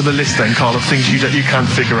add that to the list then, Karl, of things you can't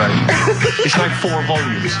figure out. It's now 4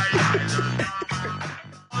 volumes.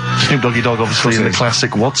 Snoop Doggy Dogg, obviously, in the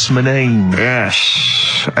classic What's My Name? Yes.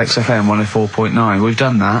 XFM 104.9. We've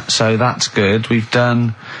done that, so that's good. We've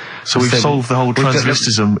done... So we've solved the whole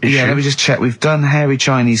transvestism issue. Yeah, let me just check. We've done hairy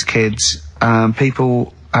Chinese kids,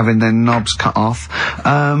 people having their knobs cut off.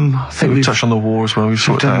 I think we've touched on the war as well. We've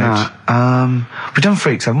sorted that out. We've done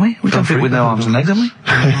freaks, haven't we? We've done freaks with no arms and legs, haven't we?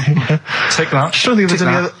 Take that. Just don't think there's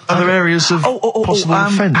any other areas of possible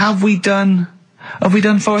offence. Have we done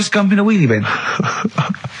Forrest Gump in a wheelie bin?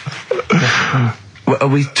 Well,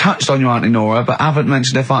 we touched on your Auntie Nora, but haven't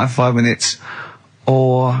mentioned her fighting for 5 minutes,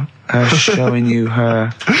 or her showing you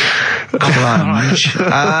her clunge.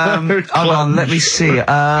 Hold on, let me see.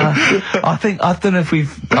 I don't know if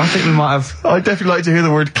I think we might have. I'd definitely like to hear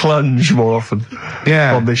the word clunge more often.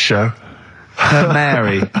 Yeah. On this show. Her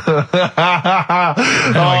Mary. Anyway,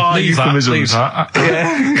 leave that.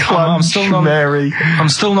 Yeah. Clunge, Mary. I'm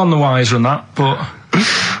still none the wiser on that, but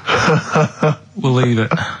we'll leave it.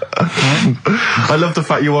 I love the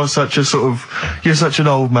fact you are you're such an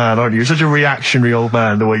old man, aren't you? You're such a reactionary old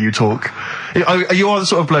man, the way you talk. You are the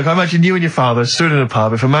sort of bloke, I imagine you and your father stood in a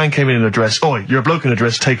pub, if a man came in a dress, oi, you're a bloke in a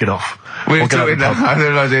dress, take it off. We were Or get out of talking, the pub. I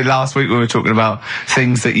don't know, last week we were talking about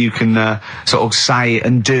things that you can sort of say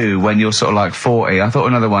and do when you're sort of like 40. I thought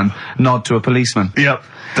another one, nod to a policeman. Yep,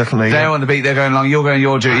 definitely. They're yeah. on the beat, they're going along, you're going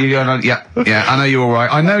your duty, you're going on, yeah, I know you're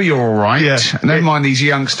alright. I know you're alright. Yeah. Never mind these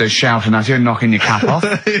youngsters shouting at you and knocking your cap off.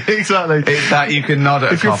 Exactly. It's that you can nod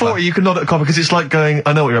at If a you're copper. 40, you can nod at a copper because it's like going,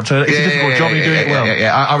 I know what you're up to. It's a difficult job and you're doing it well.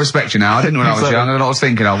 Yeah, I respect you now. I didn't when I was Exactly. young. I don't know what I was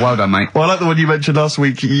thinking of. Well done, mate. Well, I like the one you mentioned last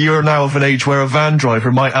week. You're now of an age where a van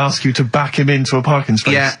driver might ask you to back him into a parking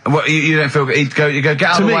space. Yeah, well, you don't feel, you go, get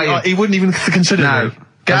out To of the me, way. he wouldn't even consider No, me.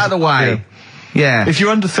 get out of the way. Yeah. If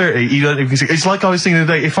you're under 30, you don't even consider. It's like I was thinking the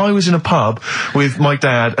other day, if I was in a pub with my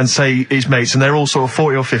dad and say his mates and they're all sort of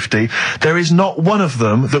 40 or 50, there is not one of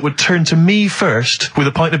them that would turn to me first with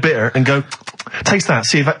a pint of bitter and go, taste that,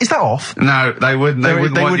 see if is that off? No, they wouldn't. They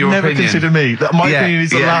wouldn't They want would your never opinion. consider me. My Yeah, opinion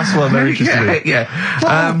is the yeah. last one they're interested in.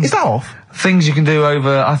 Yeah. Is that off? Things you can do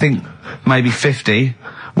over, I think, maybe 50.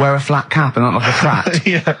 Wear a flat cap and not like a frat.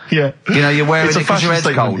 Yeah. You know, you're wearing It's it a because your fashion head's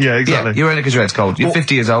statement. cold. Yeah, exactly. You're wearing it because your head's cold. You're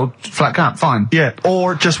 50 years old, flat cap, fine. Yeah,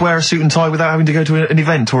 or just wear a suit and tie without having to go to an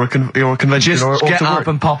event or a convention Just or get to up work.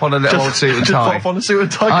 and pop on a little old suit and just tie. pop on a suit and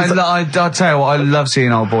tie. 'cause I tell you what, I love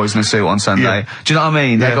seeing old boys in a suit on Sunday. Yeah. Do you know what I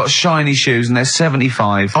mean? Yeah. They've got shiny shoes and they're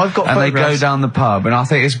 75. I've got and they go photographs. down the pub and I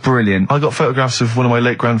think it's brilliant. I got photographs of one of my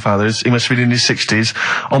late grandfathers, he must have been in his 60s,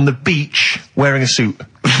 on the beach wearing a suit.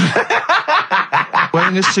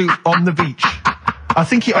 Wearing a suit on the beach.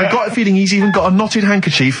 I got a feeling he's even got a knotted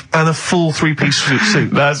handkerchief and a full three-piece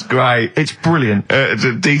suit. That's great. It's brilliant. It's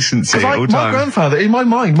a decency Because all my time. grandfather, in my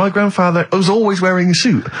mind, my grandfather was always wearing a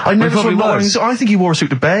suit. I never saw probably him not wearing a was. suit. I think he wore a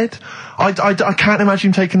suit to bed. I can't imagine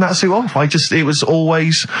him taking that suit off. It was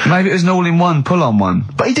always... Maybe it was an all-in-one, pull-on one.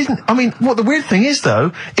 But he didn't... I mean, what the weird thing is,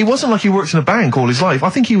 though, it wasn't like he worked in a bank all his life. I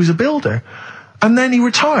think he was a builder. And then he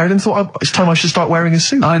retired and thought, it's time I should start wearing a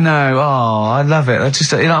suit. I know. Oh, I love it. I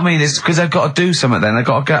just, you know what I mean? It's because they've got to do something then. They've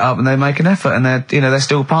got to get up and they make an effort and they're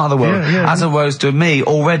still part of the world. Yeah. As opposed to me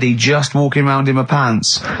already just walking around in my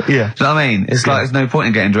pants. Yeah. Do you know what I mean? It's like there's no point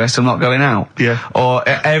in getting dressed. I'm not going out. Yeah. Or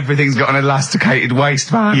everything's got an elasticated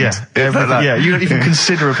waistband. Yeah. It's like that. Yeah, you don't even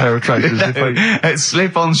consider a pair of trousers. It's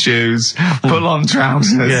slip-on shoes, pull-on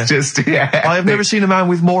trousers. Yeah. Just, yeah. I have never seen a man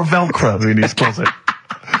with more Velcro in his closet.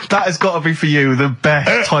 That has got to be for you the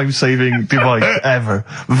best time-saving device ever.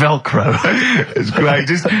 Velcro. It's great.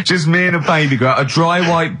 Just me and a baby girl, a dry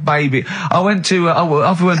white baby. I went to the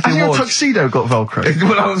Has your awards. tuxedo got Velcro?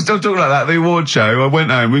 Well, I was still talking like that. The award show. I went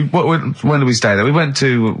home. When did we stay there? We went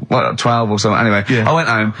to 12 or something. Anyway, Yeah. I went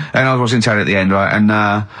home and I was watching telly at the end, right? And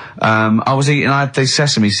I was eating. I had these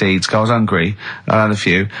sesame seeds 'cause I was hungry. I had a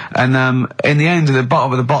few, and in the end, at the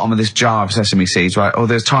bottom of this jar of sesame seeds, right? Oh,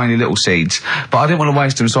 there's tiny little seeds, but I didn't want to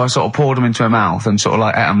waste them, so I sort of poured them into my mouth and sort of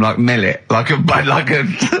like ate them like millet, like a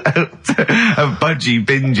budgie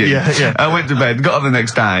binging. Yeah. I went to bed, got up the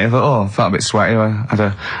next day. I thought, I felt a bit sweaty. I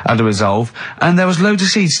had a resolve, and there was loads of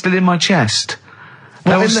seeds still in my chest.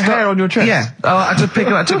 What, They in were the hair on your chest? Yeah. Oh, I had to pick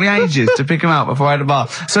them up. It took me ages to pick them out before I had a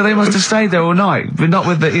bath. So they must have stayed there all night, but not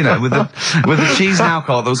with the, with the cheese and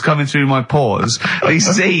alcohol that was coming through my pores. These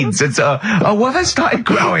seeds. Well, they started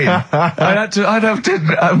growing. I'd have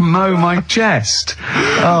to mow my chest.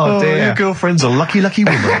 Oh Your dear. girlfriend's a lucky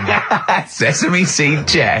woman. Sesame seed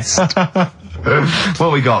chest.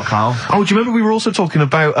 What we got, Karl? Oh, do you remember we were also talking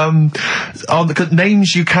about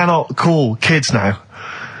names you cannot call kids now?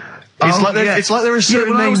 It's like there are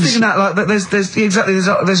certain I was names. thinking that,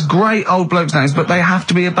 like, there's great old blokes' names, but they have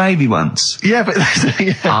to be a baby once. Yeah, but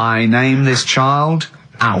yeah. I name this child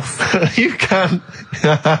Alf. You can.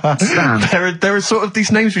 Stan. There are sort of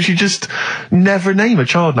these names which you just never name a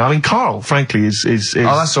child now. I mean, Karl, frankly, is. Oh,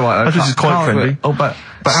 that's all right. I think is quite Karl's friendly. good. Oh, but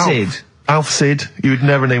Sid. Alf Sid. You would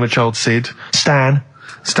never name a child Sid. Stan.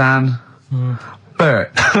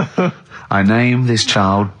 Bert. I name this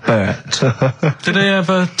child Bert. Did I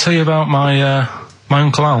ever tell you about my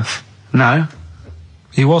Uncle Alf? No?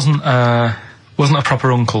 He wasn't a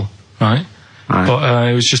proper uncle, right? Right. But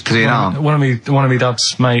he was just Was he an aunt? one of my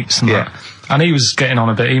dad's mates and Yeah. that. And he was getting on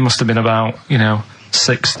a bit. He must have been about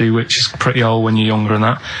 60, which is pretty old when you're younger and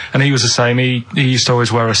that. And he was the same. He used to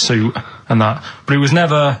always wear a suit and that. But he was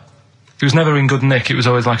never in good nick. It was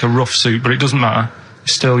always like a rough suit. But it doesn't matter.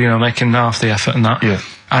 He's still making half the effort and that. Yeah.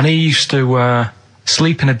 And he used to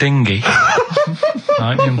sleep in a dinghy.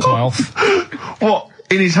 Right, the Uncle Alf. What?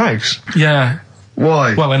 In his house? Yeah.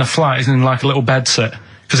 Why? Well, in a flat, he's in like a little bed sit.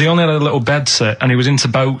 Because he only had a little bed sit and he was into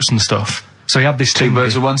boats and stuff. So he had this Two dinghy.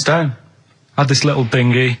 birds with one stone. Had this little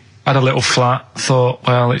dinghy, had a little flat, thought,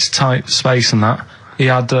 well, it's tight space and that. He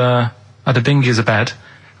had a dinghy as a bed,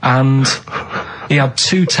 and he had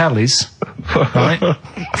two tellies, right?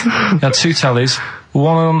 He had two tellies,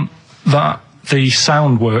 one that the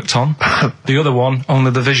sound worked on. The other one,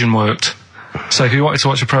 only the vision worked. So if you wanted to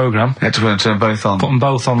watch a programme, You had to turn both on. put them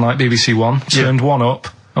both on like BBC One, turned one up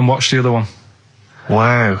and watched the other one.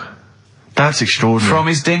 Wow. That's extraordinary. From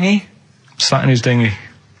his dinghy? Sat in his dinghy.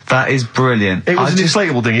 That is brilliant. It was an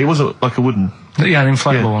inflatable thing, it wasn't like a wooden. Yeah, an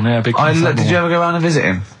inflatable Yeah. one, yeah, big inflatable Did you one. ever go around and visit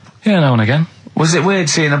him? Yeah, now and again. Was it weird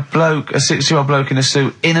seeing a 60-year-old bloke in a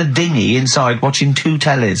suit, in a dinghy inside, watching 2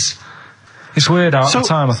 tellies? It's weird out at the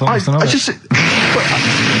time, I thought.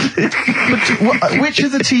 Which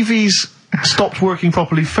of the TVs stopped working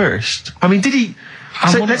properly first? I mean, did he...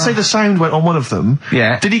 let's say the sound went on one of them.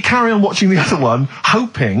 Yeah. Did he carry on watching the other one,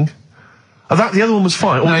 hoping that the other one was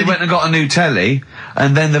fine? Or No, he did went and got a new telly,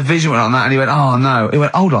 and then the vision went on that, and he went, oh no. He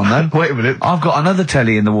went, hold on then. Wait a minute. I've got another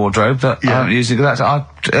telly in the wardrobe that I haven't used. It must have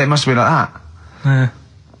been like that. Yeah.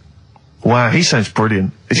 Wow, he sounds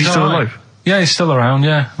brilliant. Is he still alive? Yeah, he's still around,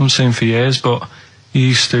 yeah. I haven't seen him for years, but he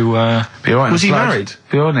used to... Be all right in Was the he flat. married?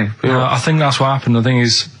 Be all right, Be all right. I think that's what happened. I think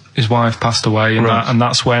his wife passed away, and, Right. and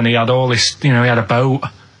that's when he had all this... he had a boat.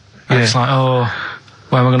 And it's like, oh,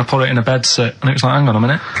 where am I going to put it in a bed sit? And it was like, hang on a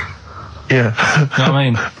minute. Yeah. You know what I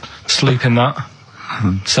mean? Sleep in that.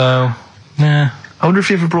 So, yeah. I wonder if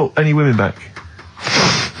he ever brought any women back.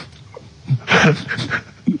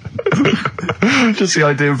 Just the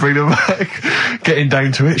idea of bringing them back, getting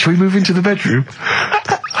down to it. Shall we move into the bedroom?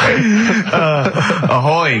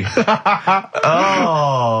 Ahoy!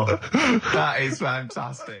 Oh, that is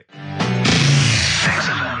fantastic.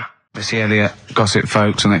 Missy Elliott, Gossip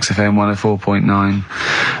Folks on XFM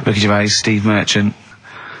 104.9. Ricky Gervais, Steve Merchant,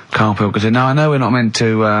 Karl Pilkington. Now I know we're not meant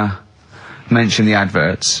to mention the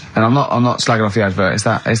adverts, and I'm not slagging off the advert. It's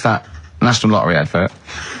that National Lottery advert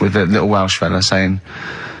with the little Welsh fella saying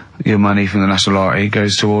your money from the National Lottery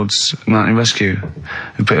goes towards mountain rescue.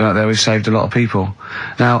 And put it out there, we've saved a lot of people.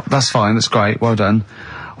 Now that's fine, that's great, well done.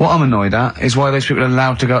 What I'm annoyed at is why those people are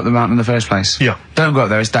allowed to go up the mountain in the first place. Yeah. Don't go up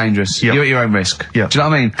there, it's dangerous. Yeah. You're at your own risk. Yeah. Do you know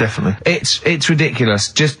what I mean? Definitely. It's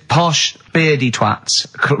ridiculous. Just posh, beardy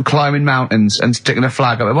twats climbing mountains and sticking a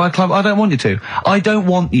flag up there. Why climb? I don't want you to. I don't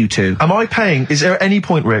want you to. Am I paying? Is there any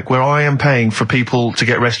point, Rick, where I am paying for people to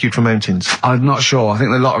get rescued from mountains? I'm not sure. I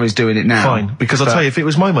think the lottery's doing it now. Fine, because I'll tell you, if it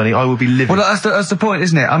was my money, I would be living. Well, that's the point,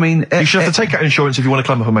 isn't it? I mean, you should have to take out insurance if you want to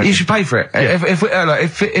climb up a mountain. You should pay for it. Yeah.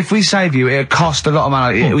 If we save you, it'll cost a lot of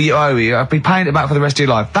money. You owe you. I'll be paying it back for the rest of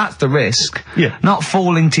your life. That's the risk. Yeah. Not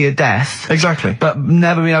falling to your death. Exactly. But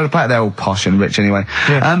never being able to pay it. They're all posh and rich anyway.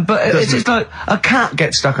 Yeah. But it's just like a cat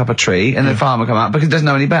gets stuck up a tree and the farmer come out because he doesn't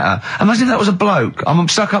know any better. Imagine if that was a bloke. I'm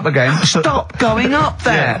stuck up again. Stop going up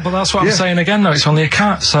there. Yeah, but that's what I'm saying again, though. It's only a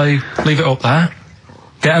cat, so leave it up there.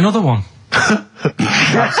 Get another one.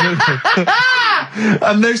 Absolutely.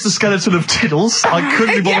 And there's the skeleton of Tiddles. I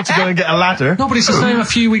couldn't be bothered to go and get a ladder. No, but it's the same. A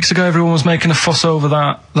few weeks ago, everyone was making a fuss over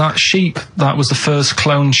that sheep. That was the first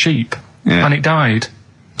cloned sheep. Yeah. And it died.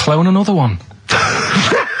 Clone another one.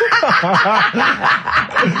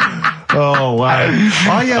 Oh, wow.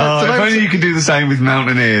 If only you could do the same with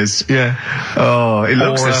mountaineers. Yeah. Oh, it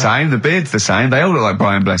looks Or, the same. The beard's the same. They all look like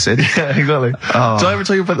Brian Blessed. Yeah, exactly. Oh. Did I ever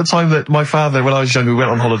tell you about the time that my father, when I was younger, we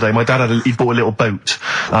went on holiday, my dad he'd bought a little boat.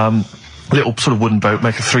 Little sort of wooden boat,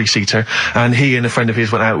 make a 3-seater, and he and a friend of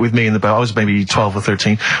his went out with me in the boat. I was maybe 12 or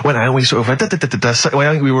 13. Went out and we sort of went, I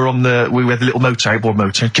think we were we had the little motor, outboard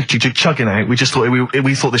motor, chugging out. We just thought,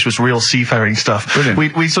 we thought this was real seafaring stuff.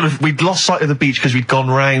 Brilliant. We'd lost sight of the beach because we'd gone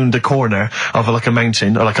round a corner of like a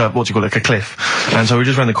mountain, or like a, what do you call it, like a cliff. And so we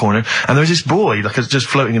just round the corner, and there was this boy, just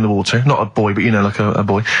floating in the water. Not a boy, but like a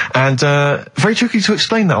boy. And, very tricky to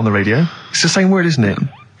explain that on the radio. It's the same word, isn't it?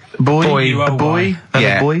 Boy, a boy, and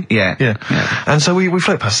Yeah. a boy. Yeah. And so we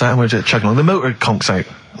float past that and we're just chugging along. The motor conks out.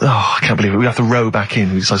 Oh, I can't believe it. We have to row back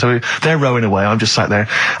in. So they're rowing away. I'm just sat there.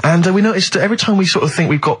 And we noticed that every time we sort of think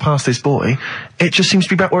we've got past this boy, it just seems to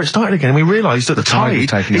be back where it started again. And we realised that the tide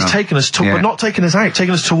is taking us to, but not taking us out,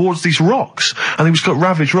 taking us towards these rocks. And we've got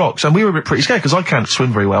ravaged rocks. And we were a bit pretty scared because I can't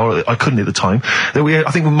swim very well. Or I couldn't at the time.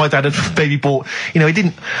 I think when my dad had maybe bought, he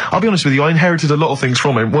didn't, I'll be honest with you, I inherited a lot of things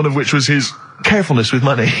from him. One of which was his carefulness with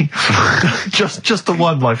money. just the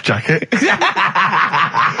one life jacket.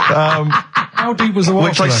 How deep was the water?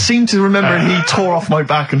 Which I seem to remember he tore off my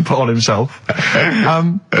back and put on himself.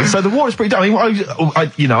 So the water's pretty down.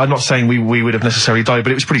 I'm not saying we would have necessarily died,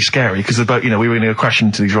 but it was pretty scary because the boat, we were going to go crash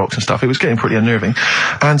into these rocks and stuff. It was getting pretty unnerving.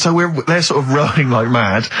 And so they're sort of rowing like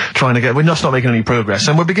mad, we're just not making any progress.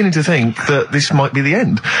 And we're beginning to think that this might be the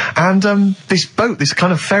end. And, this boat, this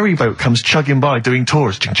kind of ferry boat comes chugging by doing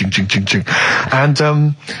tours. Ching, ching, ching, ching, ching. And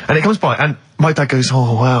it comes by and my dad goes,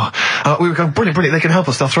 oh, wow. We were going, brilliant, they can help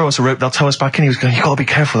us. They'll throw us a rope, they'll tow us back in. He was going, you've got to be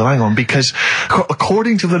careful though, hang on, because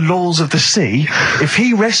according to the laws of the sea, if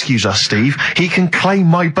he rescues us, Steve, he can claim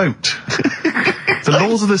my boat. The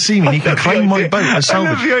laws of the sea mean he can claim my boat as salvage.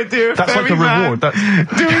 I love the idea of That's like a reward. doing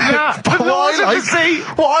that. But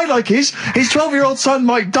what I like is, his 12-year-old son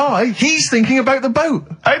might die, he's thinking about the boat.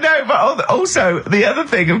 I know, but also, the other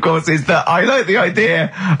thing, of course, is that I like the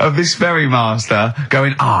idea of this ferrymaster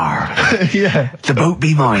going, Yeah. the boat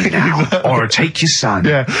be mine now, or take your son.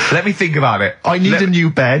 Yeah. Let me think about it. I need a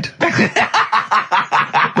new bed.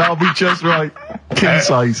 That'll be just right. King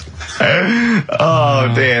size.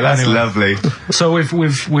 Oh dear, that's lovely. So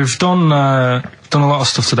we've done a lot of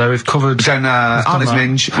stuff today. We've covered. We've done Artist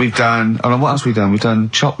Minge. We've done. Oh, what else have we done? We've done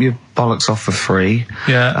Chop Your Bollocks Off for Free.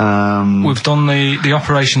 Yeah. We've done the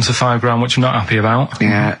operation to £5,000, which I'm not happy about.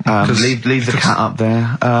 Yeah. Leave the cat up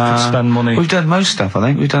there. Spend money. We've done most stuff. I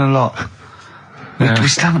think we've done a lot. Yeah. We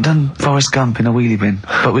still haven't done Forrest Gump in a wheelie bin,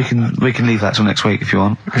 but we can leave that till next week if you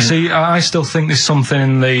want. See, I still think there's something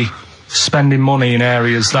in the spending money in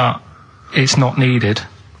areas that it's not needed.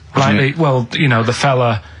 Like, the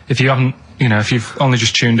fella, if you've only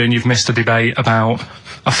just tuned in, you've missed a debate about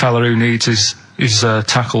a fella who needs his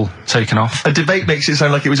tackle taken off. A debate makes it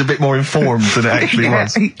sound like it was a bit more informed than it actually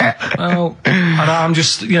was. Well, and I'm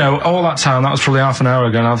just, all that time, that was probably half an hour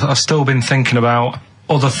ago, and I've still been thinking about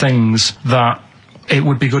other things that it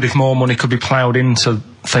would be good if more money could be ploughed into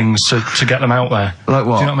things to get them out there. Like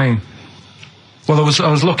what? Do you know what I mean? Well, I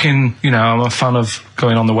was looking, I'm a fan of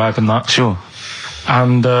going on the web and that. Sure.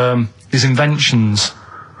 And these inventions,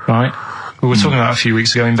 right? We were talking about a few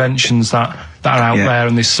weeks ago, inventions that are out there,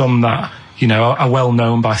 and there's some that, are well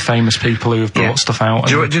known by famous people who have brought stuff out.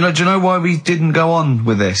 Do you know why we didn't go on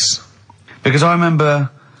with this? Because I remember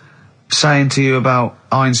saying to you about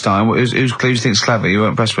Einstein, who's thinks clever, you weren't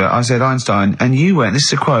impressed with it. I said Einstein, and you went, this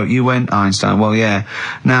is a quote, you went Einstein, well, yeah.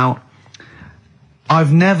 Now,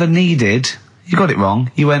 I've never needed, you got it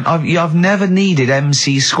wrong, you went, I've never needed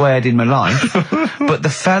MC² in my life, but the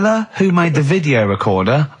fella who made the video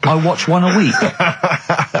recorder, I watch one a week. Right.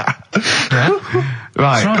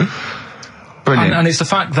 That's right. Brilliant. And it's the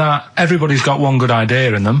fact that everybody's got one good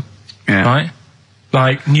idea in them, right?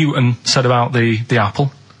 Like Newton said about the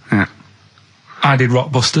apple. Yeah. I did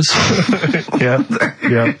Rockbusters. Yeah.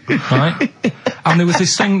 Right? And there was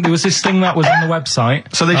this thing that was on the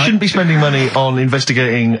website. So they shouldn't be spending money on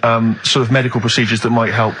investigating sort of medical procedures that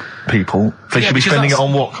might help people. They should be spending it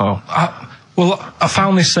on what, Carl? I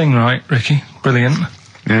found this thing, right, Ricky? Brilliant.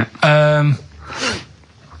 Yeah.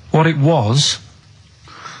 What it was,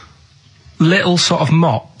 little sort of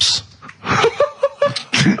mops.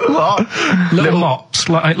 What? Little mops,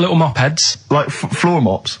 like little mop heads. Like floor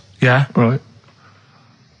mops? Yeah. Right.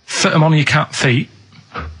 Fit them on your cat feet.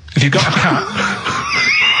 If you've got a cat,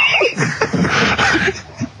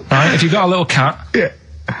 right? If you've got a little cat,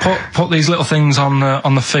 put these little things on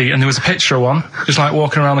the feet. And there was a picture of one, just like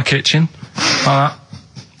walking around the kitchen, like that,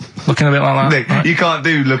 looking a bit like that. Nick, right? you can't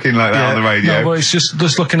do looking like that on the radio. No, but it's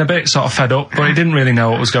just looking a bit sort of fed up. But he didn't really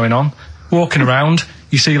know what was going on. Walking around,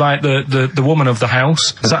 you see like the woman of the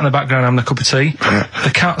house sat in the background having a cup of tea.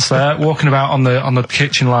 The cat's there walking about on the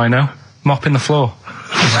kitchen lino, mopping the floor.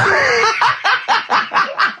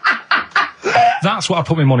 That's what I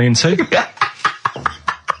put my money into.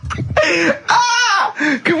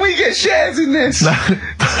 Can we get shares in this? No,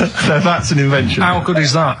 that's an invention. How good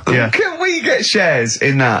is that? Yeah. Can we get shares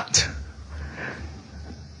in that?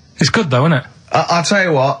 It's good though, isn't it? I'll tell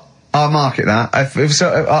you what, I'll market that.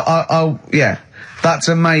 I'll that's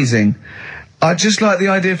amazing. I just like the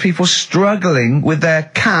idea of people struggling with their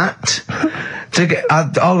cat to get.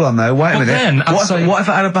 Hold on though, wait a minute. Then, what if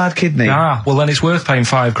it had a bad kidney? Well then it's worth paying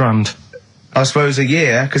 $5,000. I suppose a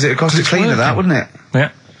year, because it would cost a cleaner that, wouldn't it?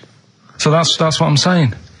 Yeah. So that's what I'm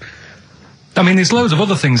saying. I mean, there's loads of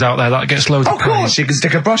other things out there that gets loads of Of course, you can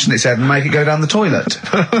stick a brush in its head and make it go down the toilet.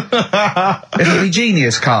 It'll be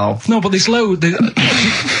genius, Carl. No, but there's loads.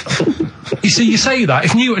 You see, you say that.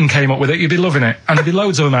 If Newton came up with it, you'd be loving it. And there'd be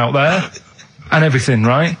loads of them out there. And everything,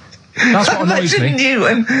 right? That's what annoys me. Imagine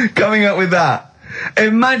Newton coming up with that.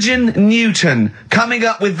 Imagine Newton coming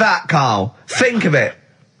up with that, Carl. Think of it.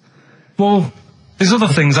 Well, there's other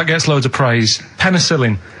things that gets loads of praise.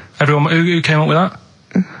 Penicillin. Everyone, who came up with that?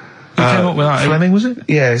 Who came up with that? Fleming, was it?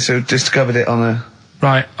 Yeah, so discovered it on a...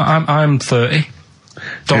 Right, I'm 30.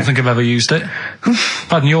 Don't think I've ever used it. I've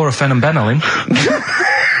had Nurofen and Benylin.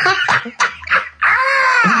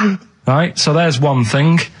 Right, so there's one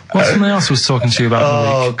thing. What's something else I was talking to you about in the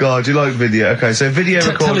week? Oh, God, you like video. Okay, so video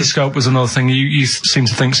recording... Telescope was another thing you seem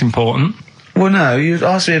to think's important. Well, no, you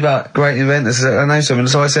asked me about great inventors. I know someone,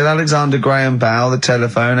 so I said Alexander Graham Bell, the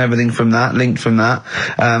telephone, everything from that, linked from that.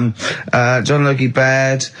 John Logie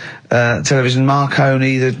Baird, television,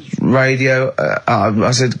 Marconi, the radio.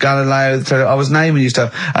 I said Galileo, the I was naming you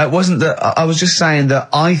stuff. It wasn't that, I was just saying that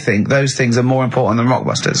I think those things are more important than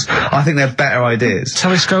Rockbusters. I think they're better ideas.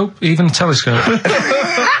 Telescope? Even a telescope?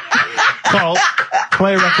 Carl,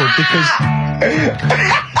 play a record, because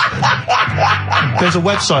there's a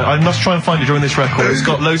website. I must try and find it during this record. It's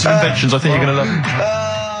got loads of inventions I think you're going to love.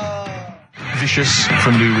 Vicious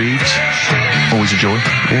from Lou Reed. Always a joy.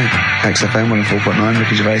 Yeah. XFM 104.9,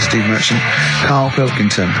 Ricky Gervais, Steve Merchant, Karl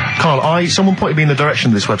Pilkington. Carl, someone pointed me in the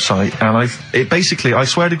direction of this website, and I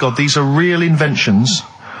swear to God, these are real inventions,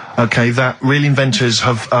 okay, that real inventors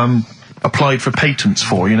have, applied for patents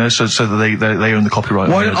for, you know, so that they own the copyright.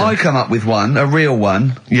 Why don't I come up with one, a real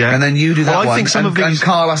one, yeah, and then you do that well, I one, think some and, of these, and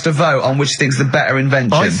Karl has to vote on which think's the better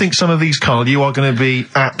invention. I think some of these, Carl, you are going to be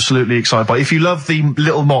absolutely excited by. If you love the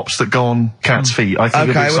little mops that go on cats' feet, I think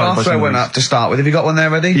you'll be Okay, excited well, by I'll some throw of one these. up to start with. Have you got one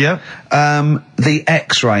there ready? Yeah. The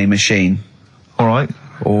X-ray machine. All right.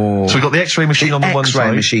 Oh. So we've got the X-ray machine on the one X-ray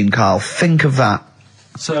side. machine, Karl. Think of that.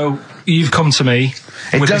 So, you've come to me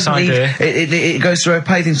with this idea. It goes through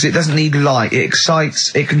opaque things. It doesn't need light. It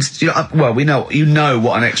excites. It can. Well, you know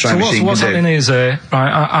what an X-ray machine can do. So what's happening is, right,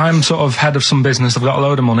 I'm sort of head of some business. I've got a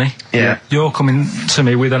load of money. Yeah. You're coming to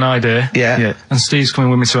me with an idea. Yeah. Yeah. And Steve's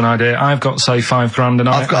coming with me to an idea. I've got, say, £5,000 and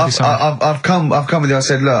I've come with you. I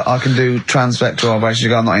said, look, I can do transvector operation. You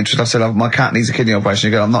go, I'm not interested. I said, my cat needs a kidney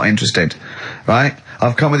operation. You go, I'm not interested. Right?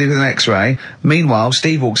 I've come with you with an X-ray. Meanwhile,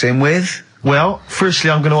 Steve walks in with. Well, firstly,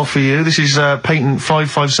 I'm going to offer you, this is patent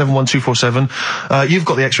 55712447. You've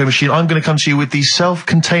got the X-ray machine. I'm going to come to you with the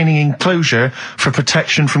self-containing enclosure for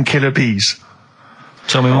protection from killer bees.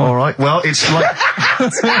 Tell me more. All right. Well, it's like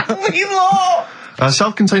Tell me more! a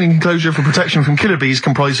self-containing enclosure for protection from killer bees,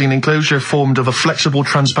 comprising an enclosure formed of a flexible,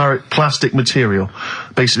 transparent plastic material,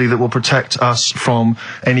 basically that will protect us from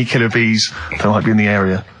any killer bees that might be in the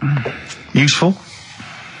area. Useful?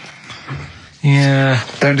 Yeah.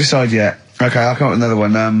 Don't decide yet. Okay, I'll come up with another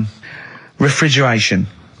one. Refrigeration.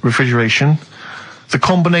 Refrigeration. The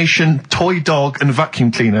combination toy dog and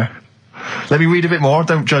vacuum cleaner. Let me read a bit more,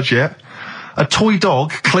 don't judge yet. A toy dog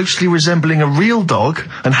closely resembling a real dog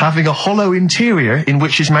and having a hollow interior in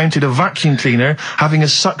which is mounted a vacuum cleaner having a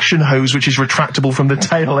suction hose which is retractable from the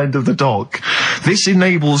tail end of the dog. This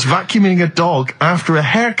enables vacuuming a dog after a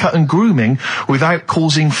haircut and grooming without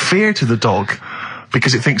causing fear to the dog,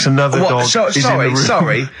 because it thinks another dog is in the room.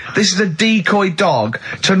 Sorry. This is a decoy dog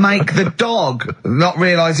to make the dog not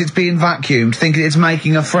realise it's being vacuumed, thinking it's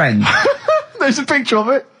making a friend. There's a picture of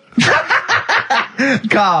it.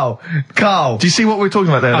 Carl. Do you see what we're talking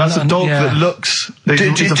about there? That's no, a dog yeah. that looks...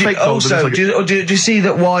 It's a fake dog. Also, do you see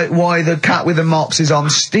that why the cat with the mops is on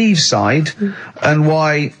Steve's side, and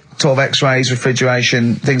why sort of X-rays,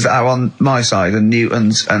 refrigeration, things that are on my side, and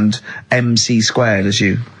Newtons and MC squared, as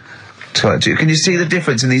you... Can you see the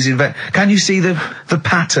difference in these can you see the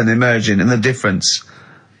pattern emerging and the difference?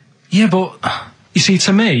 Yeah, but you see,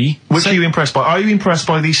 to me, Which are you impressed by? Are you impressed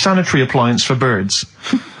by the sanitary appliance for birds?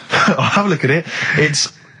 I'll have a look at it.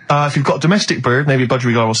 It's, if you've got a domestic bird, maybe a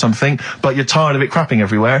budgerigar or something, but you're tired of it crapping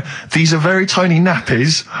everywhere, these are very tiny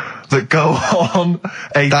nappies that go on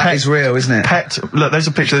a That pet. is real, isn't it? Pet. Look, there's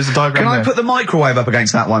a picture, there's a diagram Can there. I put the microwave up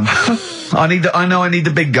against that one? I know I need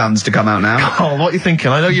the big guns to come out now. Oh, what are you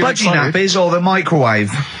thinking? I know you're Budgie excited. nappies or the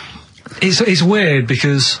microwave? it's weird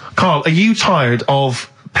because Carl, are you tired of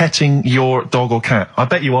petting your dog or cat? I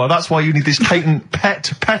bet you are. That's why you need this patent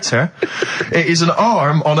pet petter. It is an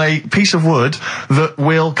arm on a piece of wood that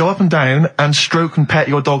will go up and down and stroke and pet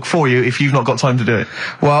your dog for you if you've not got time to do it.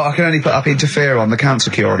 Well, I can only put up interferon, the cancer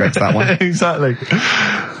cure, against that one. Exactly.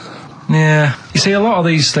 yeah, you see, a lot of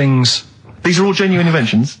these things, These are all genuine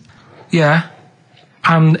inventions. yeah,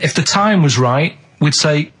 and if the time was right, we'd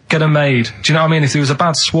say get them made. Do you know what I mean? If there was a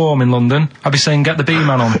bad swarm in London, I'd be saying get the bee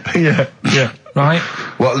man on, Yeah. right?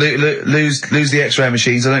 What, lose the X-ray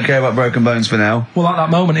machines? I don't care about broken bones for now. Well, at that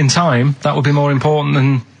moment in time, that would be more important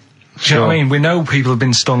than. Do you know what I mean? We know people have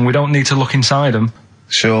been stung. We don't need to look inside them.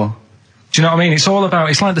 Sure. Do you know what I mean? It's all about.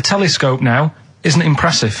 It's like the telescope now. Isn't it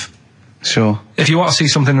impressive? Sure. If you want to see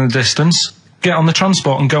something in the distance, get on the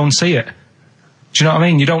transport and go and see it. Do you know what I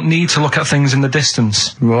mean? You don't need to look at things in the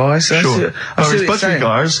distance. Right, Sure. Whereas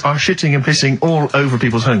budgerigars are shitting and pissing all over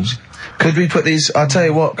people's homes. Could we put these... I'll tell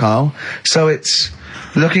you what, Karl. So it's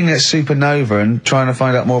looking at supernova and trying to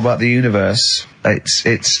find out more about the universe,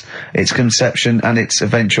 its conception and its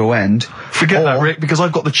eventual end. Forget that, Rick, because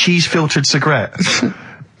I've got the cheese-filtered cigarette.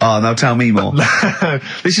 Oh, now tell me more.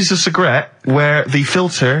 This is a cigarette where the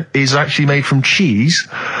filter is actually made from cheese.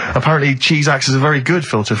 Apparently, cheese acts as a very good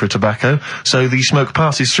filter for tobacco, so the smoke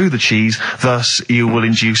passes through the cheese, thus you will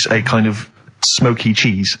induce a kind of smoky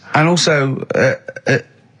cheese. And also,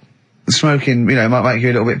 smoking, you know, might make you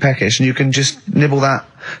a little bit peckish, and you can just nibble that,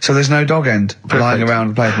 so there's no dog end lying around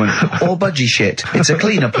the pavement. Or budgie shit. It's a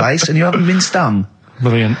cleaner place, and you haven't been stung.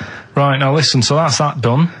 Brilliant. Right, now listen, so that's that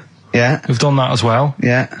done. Yeah. We've done that as well.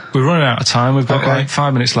 Yeah. We're running out of time. We've got like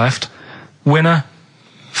 5 minutes left. Winner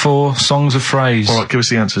for Songs of Phrase. All right, give us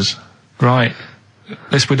the answers. Right.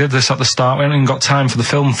 We did this at the start. We haven't even got time for the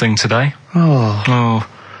film thing today. Oh.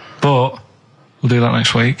 But we'll do that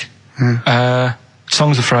next week.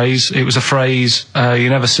 Songs of Phrase. It was a phrase you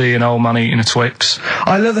never see an old man eating a Twix.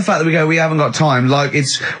 I love the fact that we haven't got time. Like,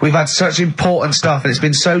 we've had such important stuff, and it's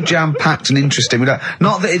been so jam-packed and interesting.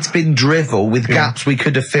 Not that it's been drivel with gaps we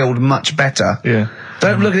could have filled much better. Yeah.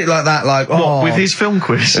 Don't look at it like that, like, What, with his film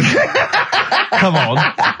quiz? Come on.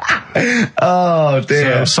 Oh,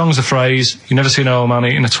 dear. So, Songs of Phrase. You never see an old man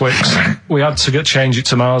eating a Twix. We had to change it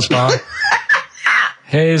to Mars Bar.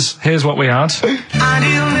 Here's what we had.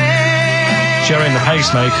 Jerry and the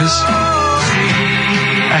Pacemakers.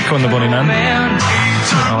 Echo and the Bunnymen.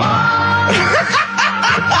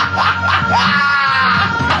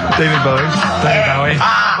 David Bowie.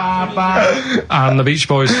 And the Beach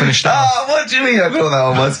Boys finished off. Oh, what do you mean I thought that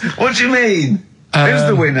one was? What do you mean? Who's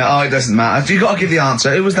the winner? Oh, it doesn't matter. You got to give the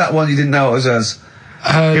answer. Who was that one you didn't know it was us?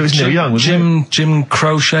 It was Neil Young, wasn't it? Jim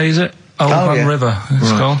Crochet, is it? Old Man River,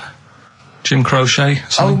 it's called. Jim Crochet.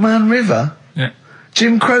 Old Man River? Yeah.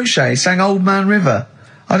 Jim Crochet sang Old Man River?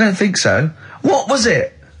 I don't think so. What was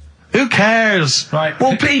it? Who cares? Right.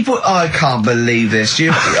 Well, people... I can't believe this.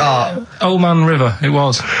 Old Man River, it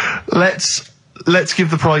was. Let's give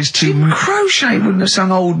the prize to... Jim Crochet wouldn't have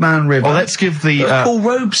sung Old Man River. Well, let's give the... Paul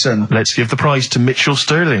Robeson. Let's give the prize to Mitchell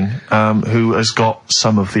Sterling, who has got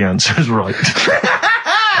some of the answers right.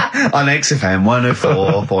 On XFM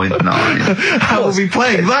 104.9. How will we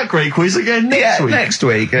playing that great quiz again next week? Next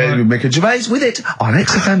week. Ricky Gervais with it on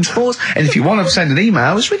XFM Sports. And if you want to send an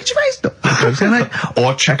email, it's rickygervais.co.uk,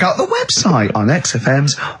 or check out the website on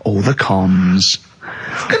XFM's All the Cons.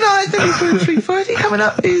 Good night, 3:30. Coming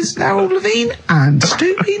up is Harold Levine and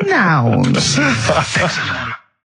Stoopy Nouns.